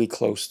it's really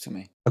close to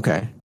me.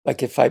 Okay.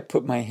 Like if I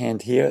put my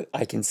hand here,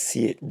 I can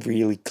see it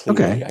really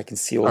clearly. Okay. I can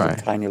see all the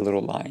tiny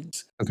little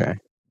lines. Okay.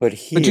 But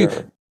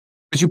here,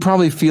 but you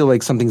probably feel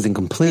like something's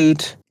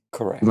incomplete.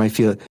 Correct. You might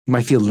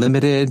feel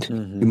limited.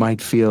 You might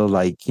feel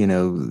like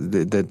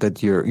that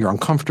you're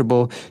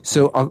uncomfortable.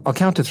 So I'll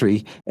count to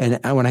 3, and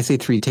when I say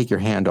 3, take your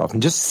hand off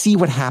and just see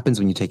what happens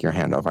when you take your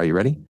hand off. Are you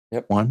ready?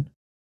 Yep. 1,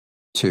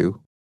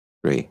 2,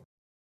 3.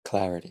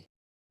 Clarity.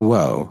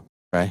 Whoa!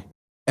 Right.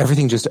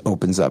 Everything just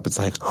opens up. It's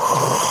like,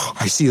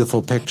 I see the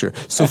full picture.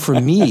 So for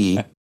me,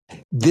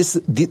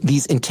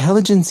 these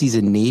intelligences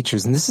and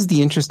natures, and this is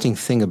the interesting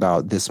thing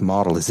about this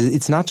model, is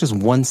it's not just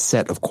one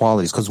set of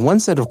qualities, because one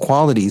set of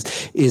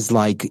qualities is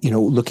like,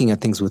 looking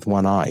at things with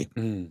one eye.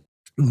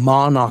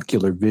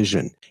 Monocular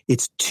vision.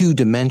 It's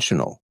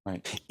 2-dimensional.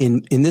 Right.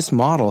 In this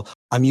model,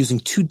 I'm using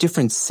 2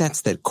 different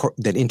sets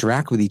that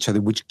interact with each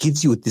other, which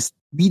gives you this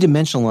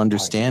 3-dimensional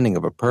understanding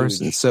of a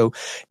person. So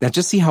now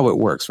just see how it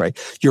works, right?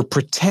 Your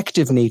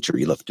protective nature,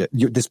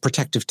 this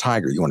protective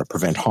tiger, you want to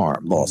prevent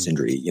harm, loss,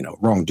 injury,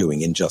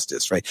 wrongdoing,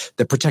 injustice, right?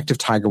 The protective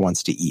tiger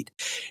wants to eat.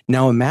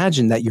 Now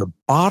imagine that your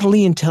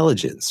bodily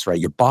intelligence, right?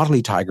 Your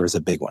bodily tiger is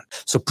a big one.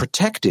 So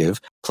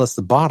protective plus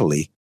the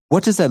bodily,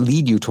 what does that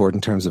lead you toward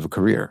in terms of a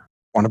career?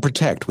 Want to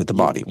protect with the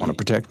body. Want to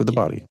protect with the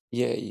body.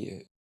 Yeah.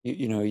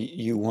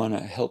 You want to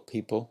help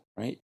people,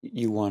 right?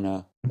 You want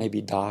to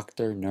maybe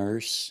doctor,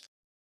 nurse.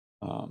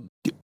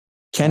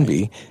 Can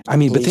be. I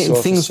mean, but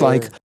things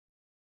like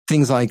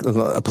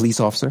a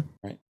police officer,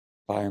 right?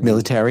 Fireman,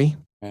 military,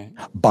 right?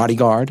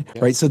 Bodyguard,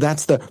 right? So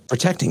that's the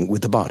protecting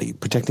with the body.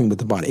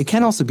 It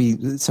can also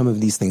be some of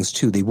these things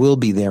too. They will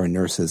be there in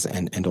nurses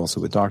and also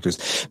with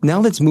doctors. Now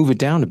let's move it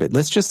down a bit.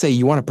 Let's just say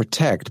you want to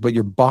protect, but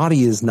your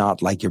body is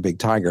not like your big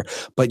tiger,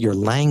 but your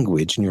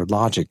language and your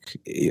logic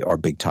are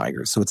big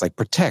tigers. So it's like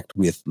protect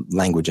with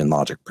language and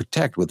logic,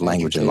 protect with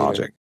language and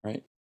logic.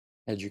 Right.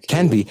 Educator.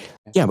 Can be.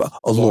 Yeah, but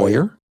a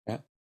lawyer.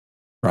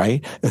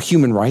 Right? A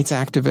human rights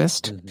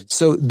activist.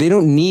 So they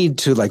don't need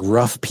to like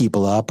rough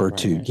people up or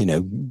to,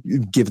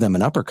 give them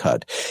an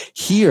uppercut.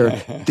 Here,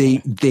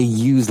 they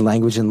use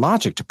language and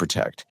logic to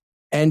protect.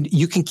 And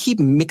you can keep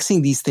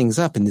mixing these things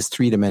up in this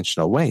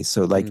 3-dimensional way.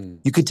 So like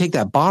you could take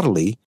that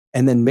bodily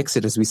and then mix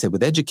it, as we said,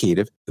 with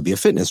educative. It could be a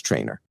fitness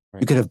trainer. Right.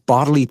 You could have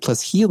bodily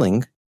plus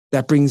healing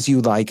that brings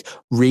you like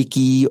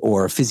Reiki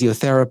or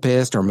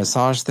physiotherapist or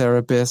massage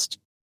therapist.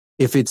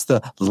 If it's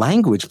the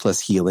language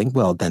plus healing,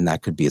 well, then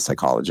that could be a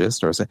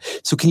psychologist or so.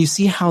 Can you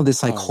see how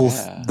this like Oh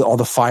yeah. all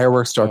the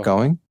fireworks start Oh,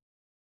 going?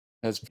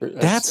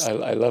 that's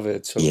I love it.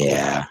 It's so cool.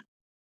 Yeah.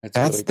 That's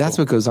really That's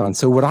cool. what goes on.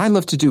 So what I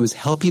love to do is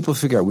help people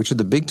figure out which are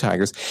the big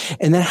tigers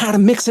and then how to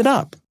mix it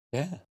up.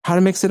 Yeah. How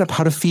to mix it up,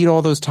 how to feed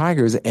all those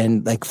tigers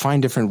and like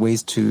find different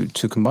ways to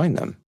combine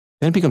them.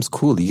 Then it becomes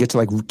cool. You get to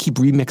like keep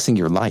remixing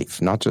your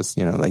life, not just,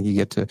 like you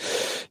get to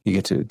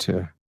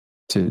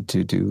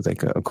do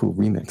like a cool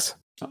remix.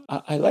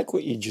 I like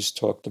what you just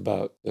talked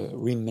about,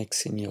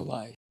 remixing your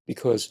life,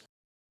 because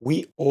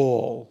we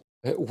all,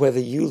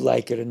 whether you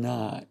like it or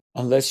not,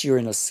 unless you're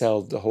in a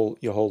cell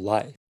your whole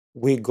life,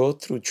 we go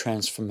through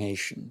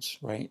transformations,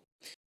 right?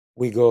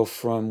 We go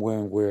from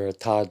when we're a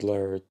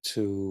toddler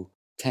to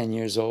 10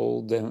 years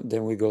old,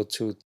 then we go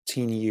to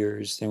teen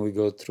years, then we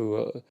go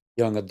through a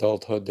young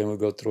adulthood, then we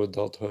go through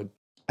adulthood,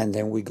 and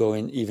then we go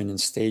in even in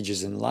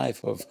stages in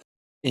life of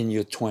in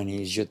your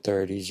 20s, your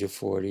 30s, your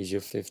 40s,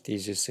 your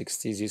 50s, your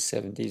 60s, your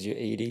 70s, your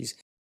 80s.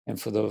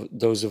 And for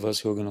those of us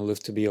who are going to live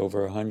to be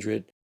over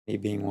 100, me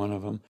being one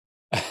of them,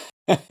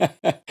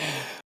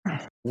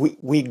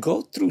 we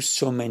go through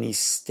so many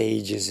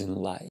stages in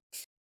life.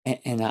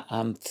 And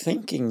I'm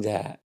thinking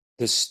that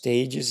the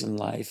stages in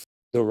life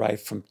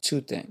derive from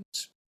two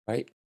things,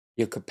 right?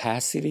 Your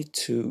capacity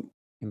to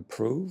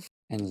improve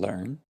and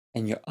learn,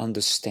 and your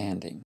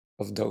understanding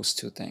of those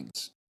two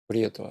things. What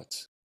are your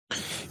thoughts?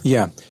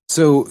 Yeah.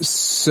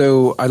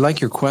 So I like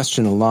your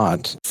question a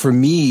lot. For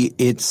me,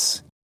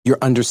 it's your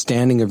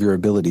understanding of your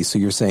ability. So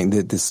you're saying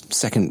that this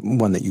second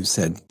one that you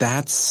said,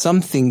 that's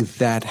something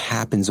that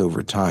happens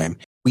over time.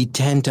 We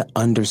tend to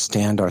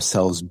understand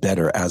ourselves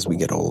better as we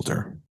get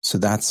older. So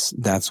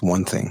that's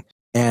one thing.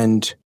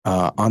 And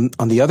on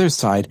the other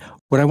side,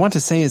 what I want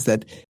to say is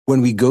that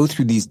when we go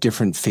through these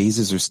different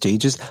phases or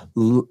stages,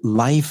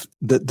 life,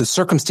 the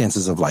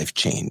circumstances of life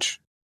change.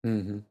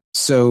 Mm-hmm.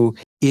 So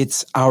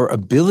it's our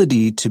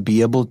ability to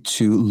be able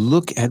to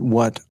look at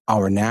what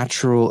our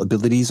natural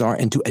abilities are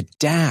and to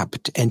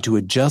adapt and to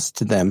adjust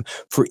to them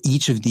for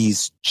each of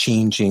these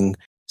changing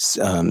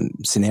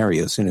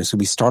scenarios. So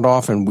we start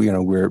off and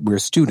we're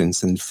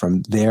students, and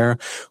from there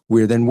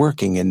we're then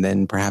working, and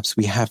then perhaps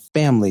we have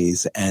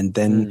families, and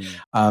then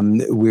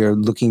we're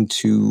looking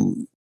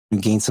to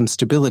gain some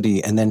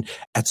stability. And then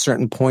at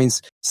certain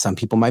points, some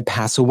people might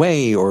pass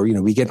away, or,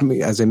 we get,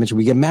 as I mentioned,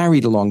 we get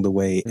married along the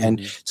way. Mm-hmm.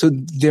 And so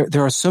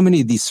there are so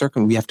many of these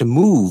we have to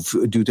move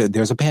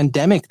there's a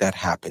pandemic that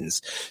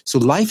happens. So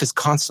life is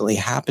constantly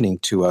happening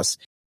to us,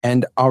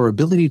 and our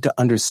ability to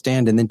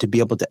understand and then to be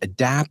able to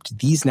adapt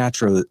these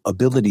natural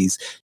abilities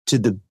to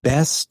the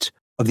best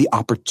of the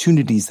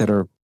opportunities that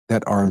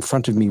are in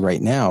front of me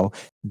right now,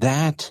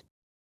 that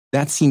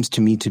seems to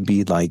me to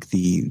be like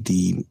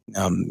the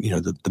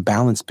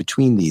balance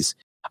between these.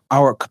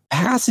 Our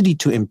capacity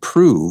to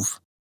improve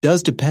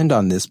does depend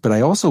on this, but I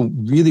also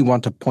really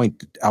want to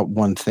point out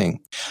one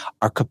thing.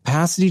 Our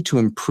capacity to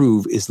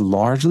improve is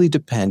largely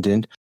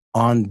dependent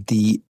on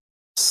the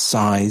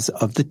size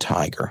of the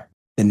tiger,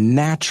 the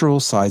natural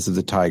size of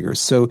the tiger.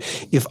 So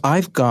if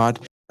I've got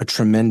a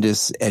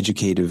tremendous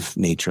educative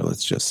nature,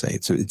 let's just say,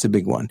 it's a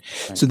big one.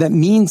 Right. So that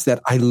means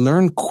that I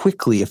learn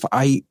quickly if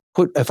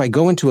I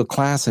go into a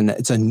class and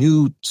it's a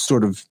new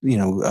sort of,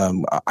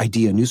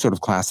 idea, a new sort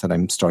of class that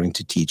I'm starting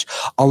to teach,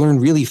 I'll learn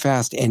really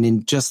fast. And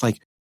in just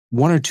like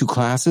one or two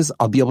classes,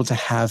 I'll be able to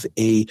have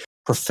a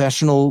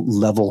professional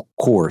level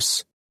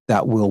course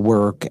that will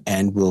work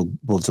and will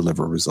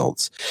deliver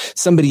results.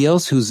 Somebody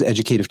else whose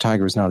educative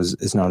tiger is not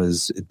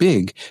as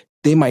big,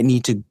 they might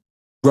need to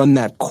run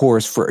that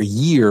course for a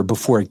year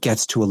before it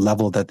gets to a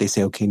level that they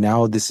say, okay,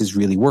 now this is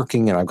really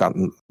working and I've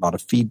gotten a lot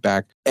of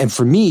feedback. And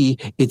for me,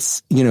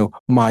 it's,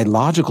 my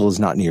logical is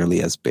not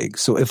nearly as big.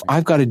 So if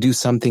I've got to do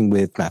something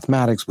with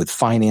mathematics, with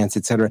finance,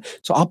 et cetera,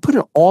 so I'll put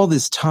in all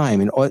this time,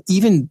 and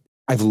even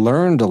I've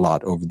learned a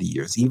lot over the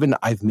years. Even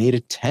I've made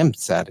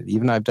attempts at it.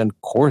 Even I've done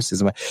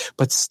courses,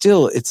 but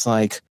still it's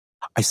like,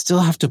 I still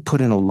have to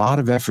put in a lot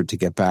of effort to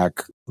get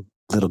back a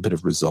little bit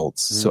of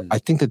results. So I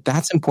think that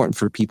that's important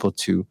for people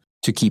to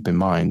keep in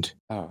mind.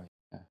 Oh,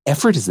 yeah.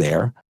 Effort is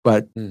there,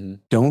 but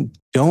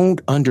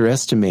don't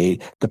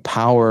underestimate the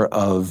power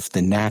of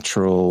the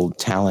natural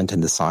talent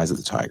and the size of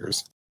the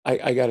tigers.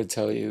 I got to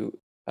tell you,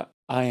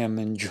 I am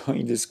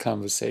enjoying this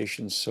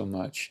conversation so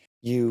much.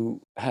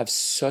 You have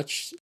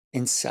such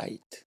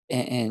insight,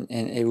 and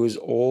it was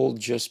all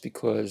just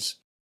because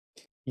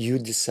you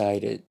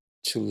decided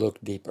to look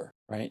deeper,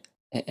 right?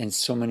 And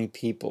so many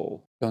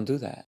people don't do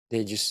that.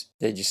 They just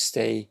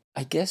stay,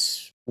 I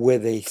guess, where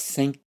they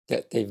think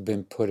that they've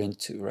been put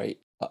into, right?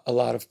 A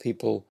lot of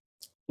people,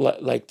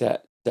 like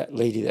that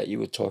lady that you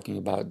were talking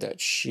about,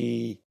 that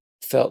she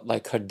felt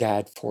like her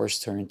dad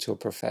forced her into a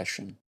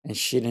profession and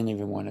she didn't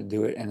even want to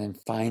do it. And then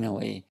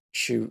finally,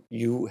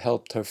 you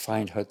helped her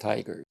find her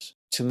tigers.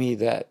 To me,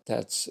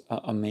 that's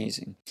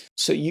amazing.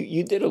 So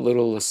you did a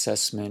little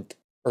assessment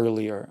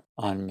earlier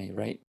on me,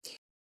 right?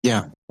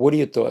 Yeah. What are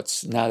your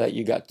thoughts now that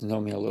you got to know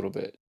me a little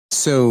bit?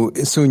 So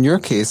in your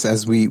case,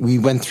 as we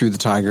went through the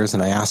tigers,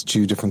 and I asked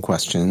you different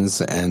questions,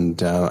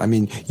 and I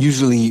mean,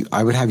 usually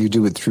I would have you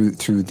do it through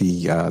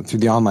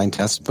the online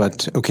test,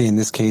 but okay, in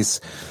this case,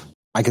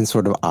 I can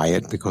sort of eye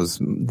it because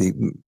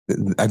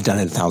I've done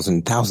it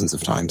thousands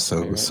of times,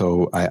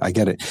 so I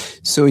get it.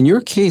 So in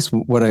your case,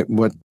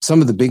 what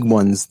some of the big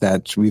ones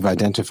that we've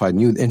identified,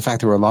 in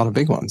fact, there were a lot of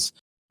big ones.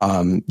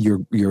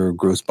 Your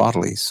gross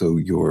bodily, so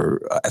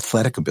your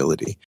athletic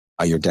ability,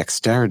 your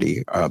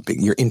dexterity,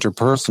 your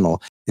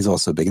interpersonal is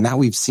also big, and that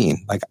we've seen.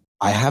 Like,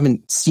 I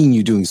haven't seen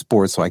you doing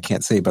sports, so I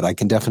can't say, but I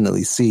can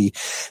definitely see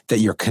that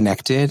you're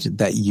connected,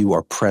 that you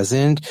are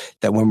present,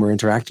 that when we're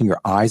interacting, your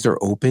eyes are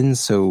open.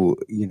 So,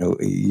 you know,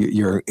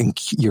 you're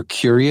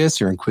curious,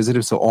 you're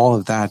inquisitive. So all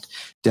of that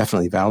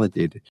definitely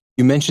validated.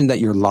 You mentioned that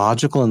your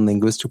logical and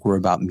linguistic were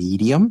about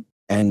medium,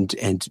 and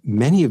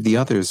many of the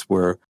others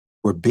were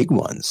big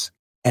ones.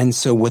 And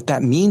so what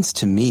that means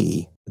to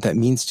me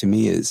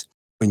is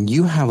when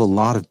you have a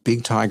lot of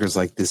big tigers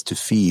like this to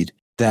feed,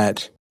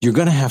 that you're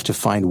going to have to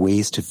find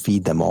ways to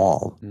feed them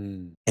all.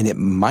 And it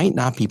might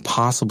not be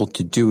possible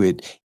to do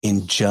it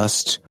in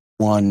just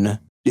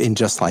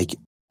like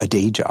a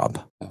day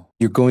job.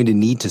 You're going to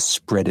need to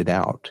spread it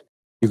out.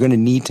 You're going to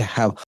need to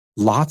have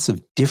lots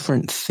of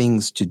different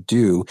things to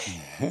do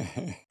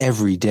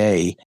every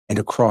day and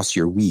across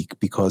your week.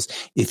 Because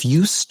if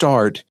you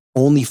start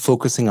only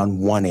focusing on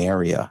one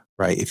area,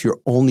 right? If you're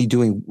only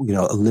doing, you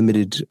know, a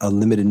limited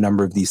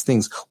number of these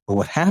things, well,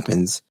 what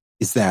happens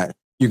is that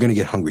you're going to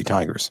get hungry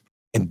tigers.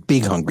 And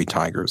big hungry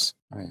tigers.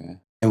 Yeah.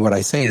 And what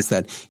I say is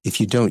that if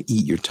you don't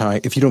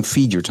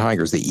feed your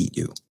tigers, they eat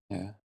you.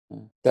 Yeah.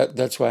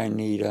 That's why I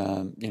need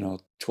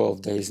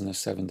 12 days in a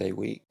 7-day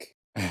week.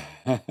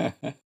 Get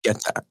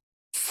that.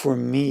 For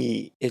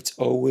me, it's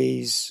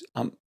always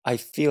I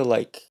feel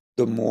like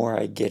the more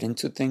I get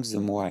into things, the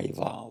more I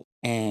evolve.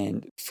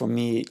 And for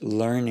me,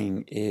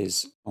 learning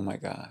is, oh my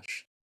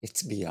gosh,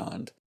 it's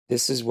beyond.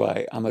 This is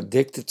why I'm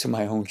addicted to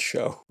my own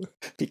show,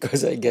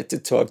 because I get to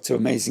talk to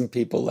amazing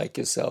people like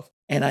yourself.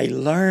 And I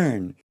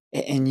learn,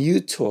 and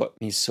you taught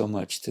me so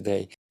much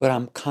today, but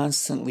I'm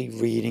constantly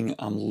reading,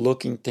 I'm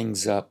looking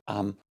things up.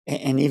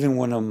 And even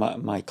one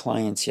of my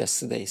clients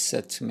yesterday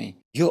said to me,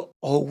 you're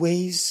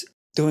always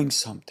doing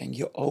something,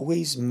 you're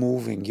always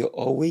moving, you're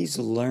always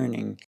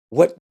learning.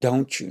 What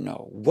don't you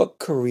know? What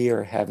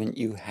career haven't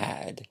you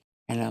had?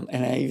 And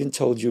I even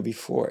told you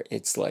before,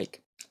 it's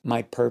like,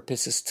 my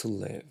purpose is to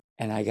live,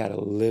 and I got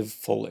to live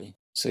fully.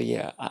 So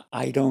yeah,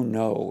 I don't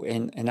know.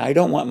 And I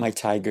don't want my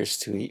tigers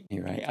to eat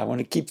me, right? I want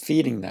to keep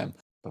feeding them.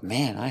 But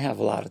man, I have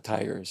a lot of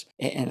tigers.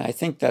 And I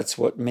think that's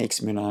what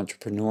makes me an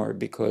entrepreneur,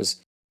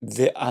 because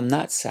I'm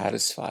not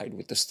satisfied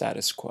with the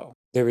status quo.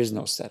 There is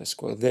no status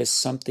quo. There's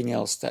something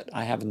else that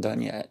I haven't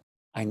done yet.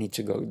 I need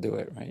to go do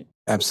it, right?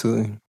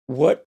 Absolutely.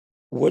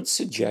 What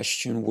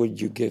suggestion would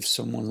you give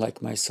someone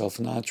like myself,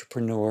 an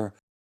entrepreneur,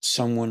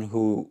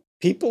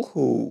 people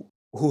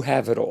who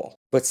have it all,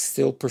 but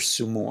still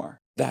pursue more?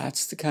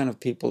 That's the kind of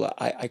people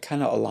I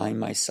kind of align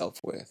myself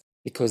with,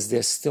 because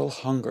there's still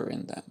hunger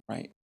in them,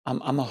 right?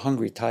 I'm a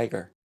hungry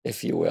tiger,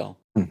 if you will.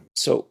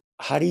 So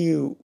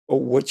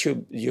what's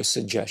your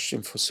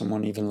suggestion for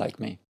someone even like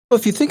me? Well,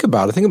 if you think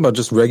about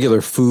just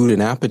regular food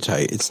and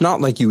appetite. It's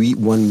not like you eat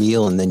one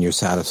meal and then you're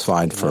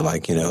satisfied for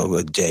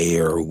a day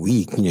or a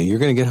week. You're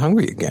going to get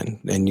hungry again,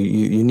 and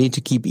you need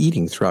to keep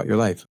eating throughout your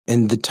life.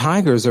 And the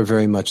tigers are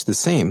very much the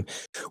same.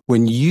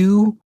 When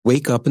you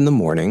wake up in the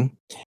morning,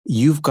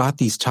 you've got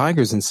these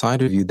tigers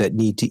inside of you that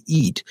need to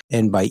eat.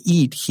 And by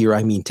eat here,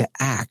 I mean to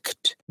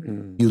act.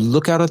 You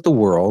look out at the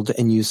world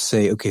and you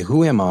say, okay,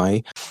 who am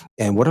I?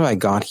 And what have I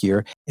got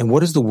here? And what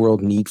does the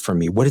world need from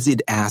me? What is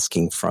it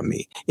asking from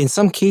me? In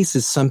some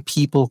cases, some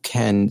people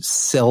can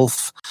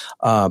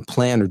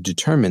self-plan or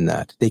determine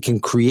that. They can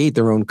create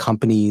their own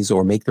companies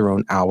or make their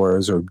own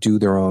hours or do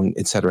their own,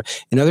 etc.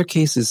 In other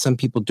cases, some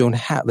people don't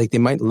have, they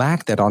might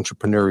lack that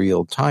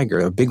entrepreneurial tiger,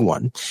 a big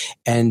one,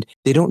 and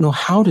they don't know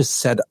how to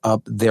set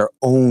up their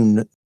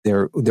own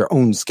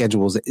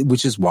schedules,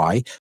 which is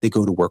why they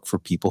go to work for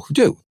people who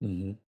do.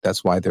 Mm-hmm.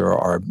 That's why there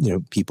are,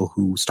 people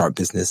who start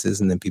businesses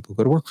and then people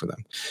go to work for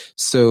them.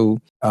 So,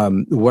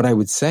 what I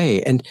would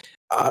say, and,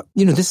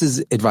 this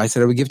is advice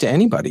that I would give to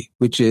anybody,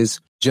 which is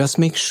just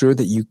make sure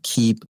that you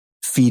keep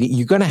feeding.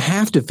 You're going to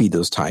have to feed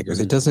those tigers.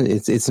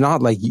 It's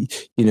not like,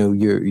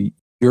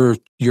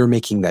 you're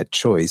making that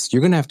choice.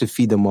 You're going to have to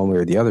feed them one way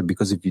or the other,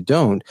 because if you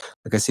don't,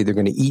 like I say, they're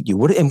going to eat you.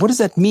 What does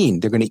that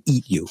mean? They're going to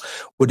eat you.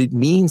 What it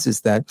means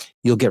is that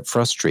you'll get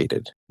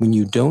frustrated. When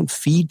you don't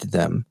feed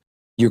them,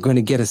 you're going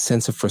to get a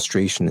sense of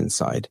frustration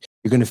inside.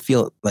 You're going to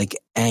feel like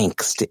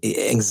angst,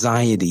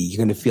 anxiety. You're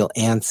going to feel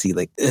antsy,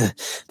 like,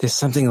 there's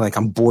something like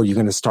I'm bored. You're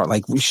going to start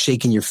like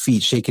shaking your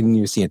feet, shaking in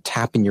your seat,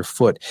 tapping your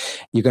foot.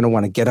 You're going to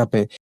want to get up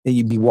and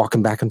you'd be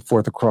walking back and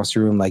forth across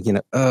your room like,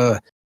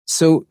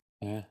 So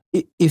yeah.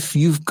 If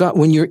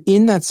when you're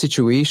in that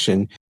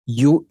situation,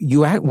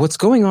 what's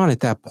going on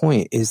at that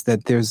point is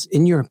that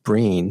in your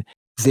brain,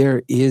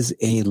 there is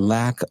a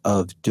lack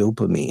of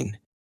dopamine.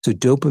 So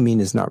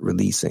dopamine is not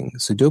releasing.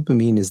 So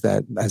dopamine is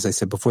that, as I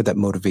said before, that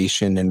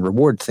motivation and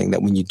reward thing,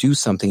 that when you do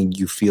something,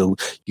 you feel,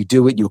 you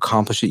do it, you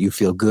accomplish it, you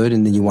feel good,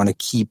 and then you want to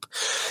keep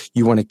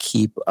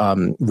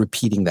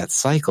repeating that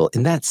cycle.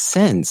 In that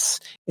sense,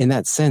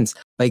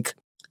 like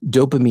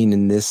dopamine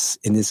in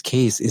this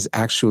case is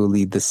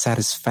actually the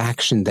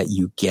satisfaction that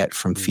you get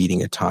from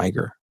feeding a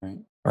tiger,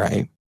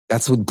 right?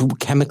 That's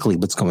chemically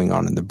what's going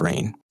on in the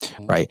brain,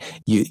 right?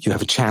 You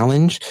have a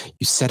challenge,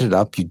 you set it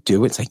up, you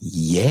do it. It's like,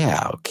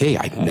 yeah, okay,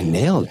 I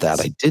nailed that.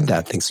 I did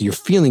that thing. So you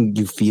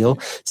feel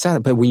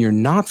sad. But when you're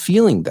not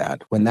feeling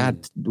that, when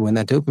that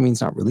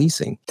dopamine's not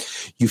releasing,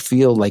 you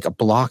feel like a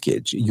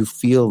blockage. You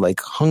feel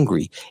like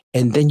hungry.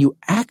 And then you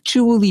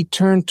actually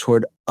turn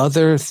toward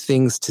other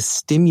things to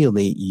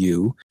stimulate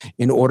you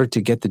in order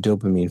to get the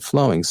dopamine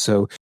flowing.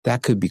 So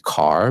that could be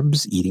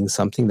carbs, eating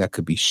something. That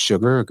could be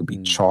sugar. It could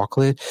be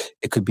chocolate.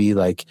 It could be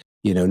like,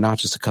 not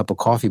just a cup of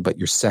coffee, but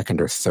your second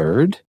or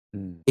third.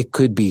 It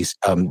could be,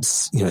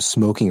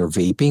 smoking or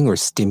vaping or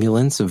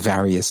stimulants of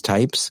various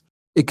types.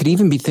 It could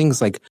even be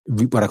things like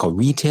what I call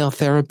retail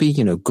therapy.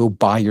 Go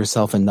buy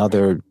yourself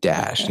another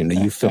dash.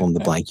 You fill in the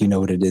blank. You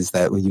know what it is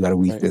that you got a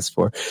weakness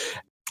for.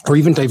 Or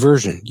even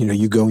diversion.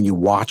 You go and you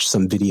watch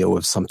some video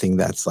of something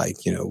that's like,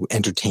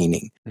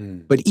 entertaining.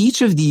 But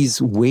each of these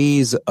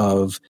ways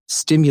of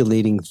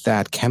stimulating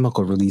that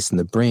chemical release in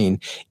the brain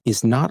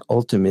is not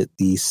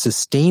ultimately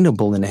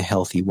sustainable in a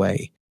healthy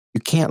way.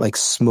 You can't like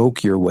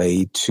smoke your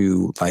way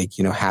to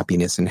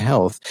happiness and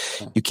health.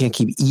 You can't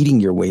keep eating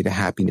your way to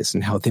happiness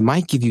and health. They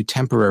might give you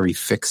temporary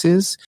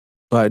fixes,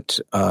 but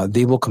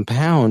they will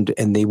compound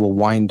and they will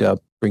wind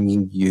up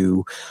bringing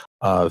you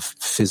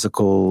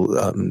physical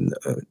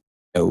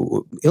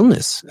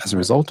illness as a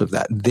result of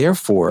that.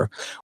 Therefore,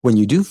 when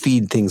you do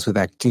feed things with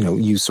that,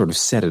 you sort of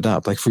set it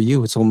up. Like for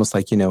you, it's almost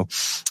like,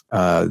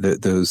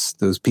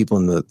 those people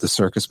in the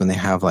circus when they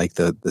have like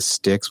the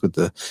sticks with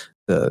the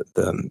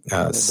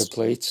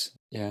plates.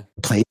 Yeah.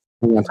 Plate.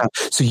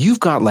 So you've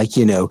got like,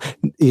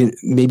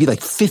 maybe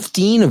like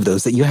 15 of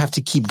those that you have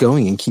to keep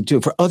going and keep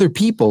doing. For other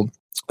people,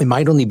 it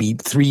might only be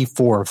 3,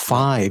 4, or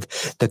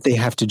 5 that they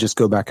have to just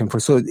go back and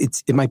forth. So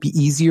it might be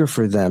easier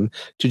for them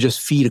to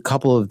just feed a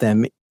couple of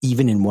them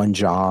even in one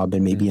job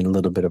and maybe in a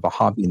little bit of a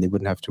hobby, and they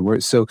wouldn't have to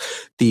worry. So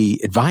the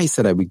advice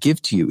that I would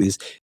give to you is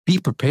be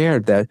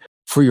prepared that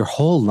for your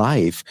whole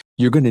life,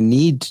 you're going to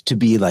need to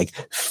be like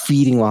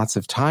feeding lots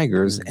of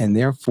tigers, and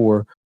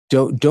therefore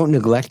don't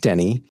neglect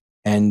any.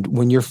 And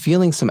when you're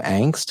feeling some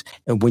angst,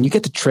 and when you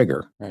get the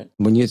trigger,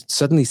 when you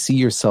suddenly see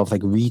yourself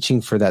like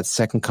reaching for that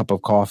second cup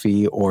of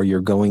coffee, or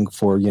you're going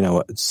for,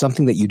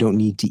 something that you don't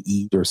need to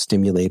eat or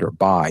stimulate or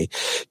buy,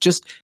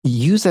 just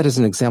use that as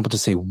an example to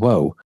say,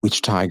 whoa,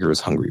 which tiger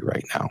is hungry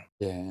right now?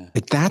 Yeah.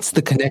 Like that's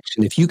the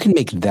connection. If you can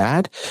make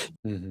that,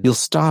 you'll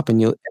stop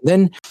and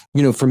then,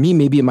 for me,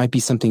 maybe it might be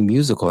something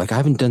musical. Like I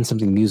haven't done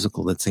something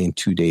musical, let's say in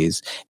 2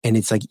 days, and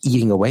it's like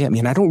eating away at me.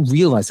 And I don't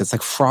realize it's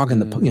like frog in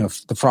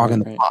the frog in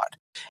the pot.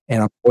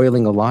 And I'm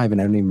boiling alive and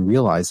I don't even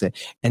realize it.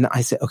 And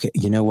I said, okay,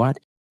 you know what?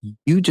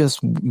 You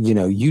just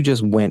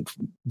went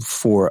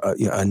for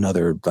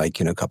another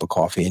cup of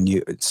coffee and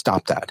you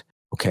stop that.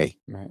 Okay.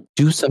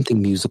 Do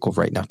something musical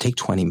right now. Take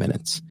 20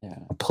 minutes. Yeah.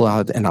 I'll pull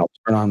out and I'll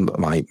turn on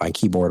my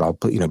keyboard. I'll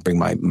put, bring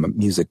my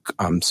music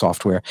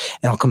software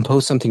and I'll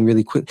compose something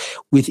really quick.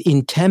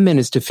 Within 10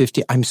 minutes to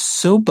 50, I'm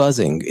so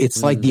buzzing.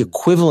 It's like the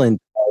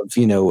equivalent of,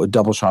 a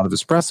double shot of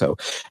espresso.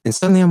 And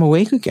suddenly I'm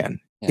awake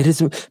again. Yeah. It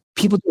is.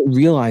 People don't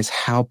realize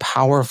how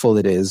powerful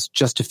it is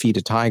just to feed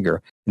a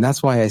tiger. And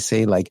that's why I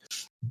say,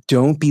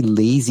 don't be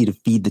lazy to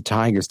feed the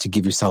tigers to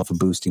give yourself a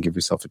boost and give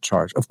yourself a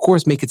charge. Of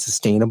course, make it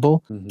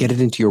sustainable. Get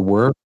it into your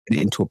work, get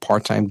it into a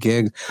part-time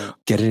gig,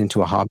 get it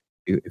into a hobby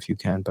if you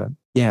can. But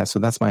yeah, so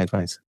that's my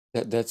advice.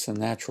 That's a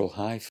natural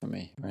high for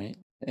me, right?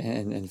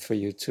 And for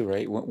you too,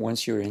 right?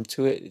 Once you're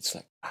into it, it's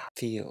like,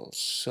 feels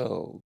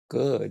so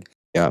good.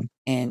 Yeah.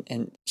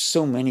 And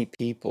so many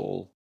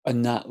people are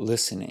not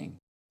listening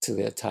to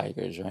their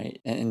tigers,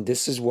 right? And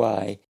this is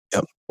why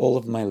all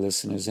of my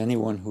listeners,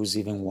 anyone who's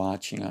even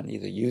watching on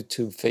either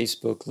YouTube,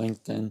 Facebook,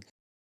 LinkedIn,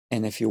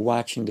 and if you're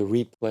watching the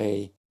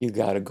replay, you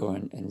got to go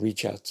and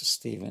reach out to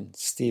Stephen.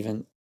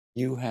 Stephen,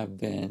 you have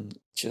been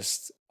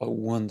just a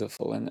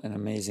wonderful and an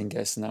amazing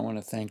guest, and I want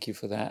to thank you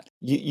for that.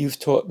 You've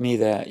taught me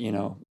that,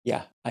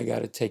 I got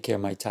to take care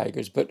of my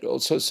tigers, but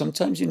also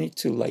sometimes you need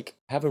to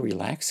have a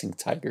relaxing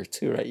tiger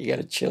too, right? You got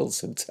to chill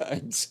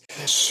sometimes.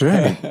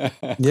 Sure.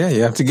 Yeah,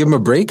 you have to give them a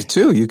break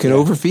too. You can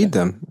overfeed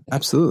them.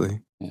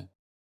 Absolutely.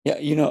 Yeah.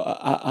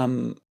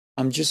 I'm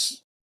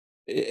just,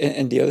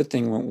 and the other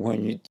thing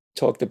when you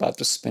talked about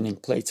the spinning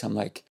plates, I'm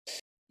like,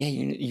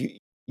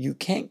 you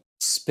can't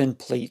spin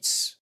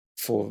plates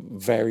for a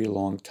very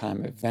long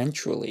time.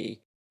 Eventually,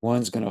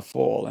 one's going to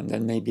fall, and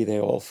then maybe they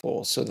all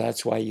fall. So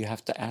that's why you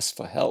have to ask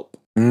for help.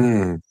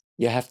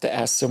 You have to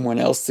ask someone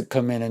else to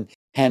come in and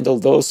handle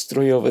those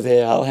 3 over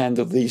there. I'll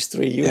handle these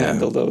 3. You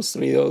handle those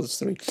 3, those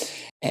 3.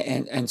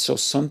 And so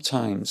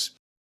sometimes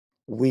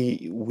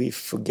we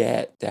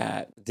forget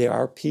that there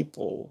are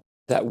people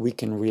that we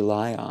can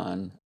rely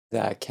on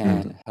that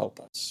can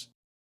help us.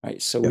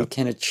 right? So we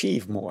can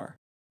achieve more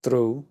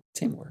through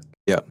teamwork.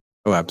 Yeah.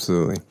 Oh,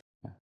 absolutely.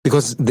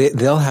 Because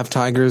they'll have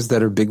tigers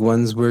that are big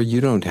ones where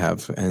you don't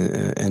have.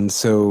 And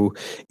so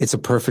it's a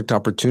perfect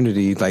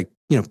opportunity, like,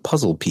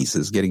 puzzle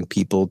pieces, getting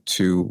people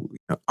to,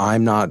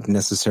 I'm not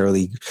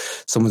necessarily,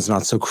 someone's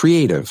not so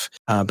creative,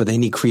 but they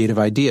need creative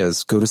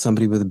ideas. Go to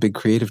somebody with a big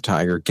creative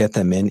tiger, get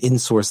them in,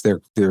 insource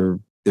their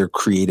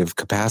creative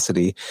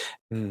capacity.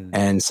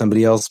 And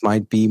somebody else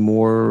might be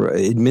more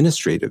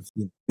administrative.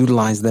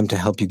 Utilize them to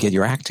help you get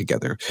your act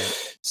together.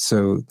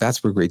 So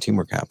that's where great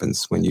teamwork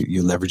happens, when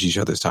you leverage each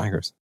other's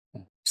tigers.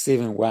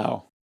 Stephen,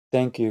 wow.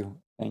 Thank you.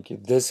 Thank you.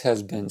 This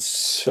has been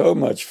so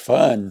much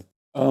fun.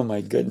 Oh, my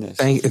goodness.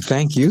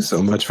 Thank you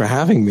so much for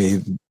having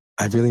me.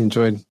 I really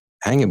enjoyed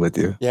hanging with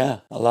you.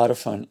 Yeah, a lot of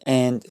fun.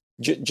 And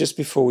just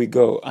before we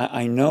go,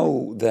 I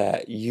know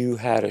that you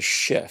had a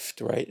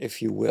shift, right,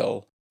 if you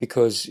will,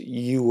 because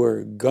you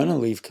were going to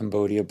leave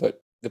Cambodia,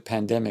 but the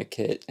pandemic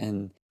hit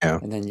and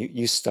then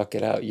you stuck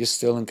it out. You're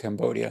still in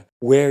Cambodia.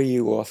 Where are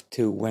you off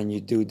to when you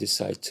do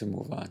decide to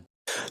move on?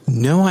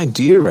 No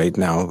idea right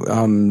now.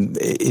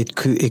 It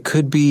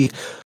could be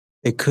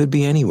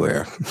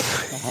anywhere.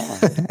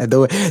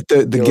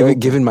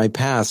 Given my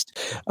past,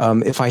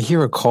 if I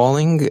hear a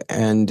calling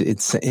and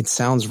it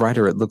sounds right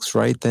or it looks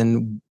right,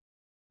 then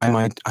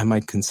I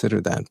might consider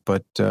that.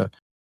 But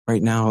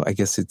right now, I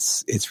guess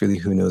it's really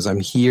who knows. I'm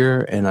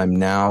here, and I'm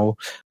now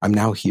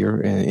here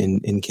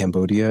in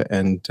Cambodia,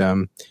 and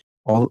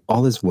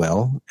all is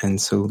well. And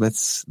so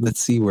let's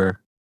see where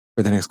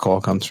the next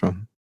call comes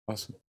from.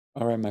 Awesome.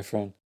 All right, my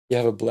friend. You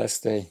have a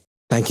blessed day.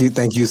 Thank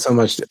you so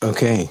much.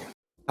 Okay.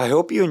 I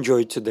hope you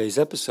enjoyed today's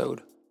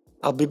episode.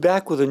 I'll be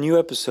back with a new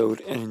episode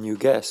and a new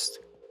guest.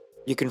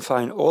 You can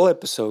find all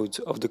episodes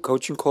of the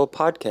Coaching Call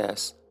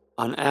podcast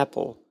on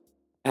Apple,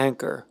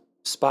 Anchor,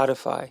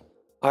 Spotify,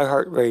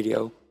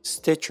 iHeartRadio,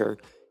 Stitcher,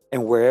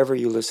 and wherever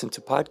you listen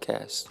to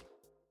podcasts.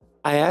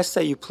 I ask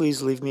that you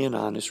please leave me an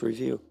honest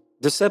review.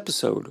 This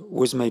episode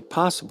was made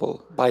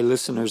possible by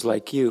listeners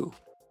like you.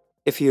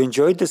 If you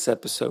enjoyed this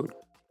episode,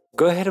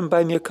 go ahead and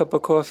buy me a cup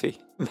of coffee.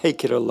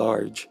 Make it a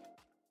large.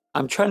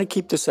 I'm trying to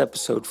keep this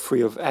episode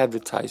free of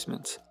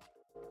advertisements.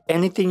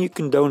 Anything you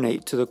can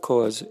donate to the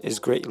cause is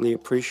greatly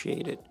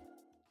appreciated.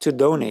 To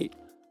donate,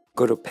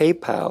 go to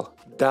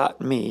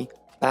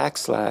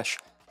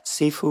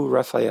paypal.me/Sifu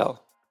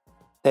Raphael.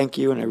 Thank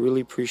you, and I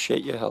really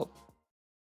appreciate your help.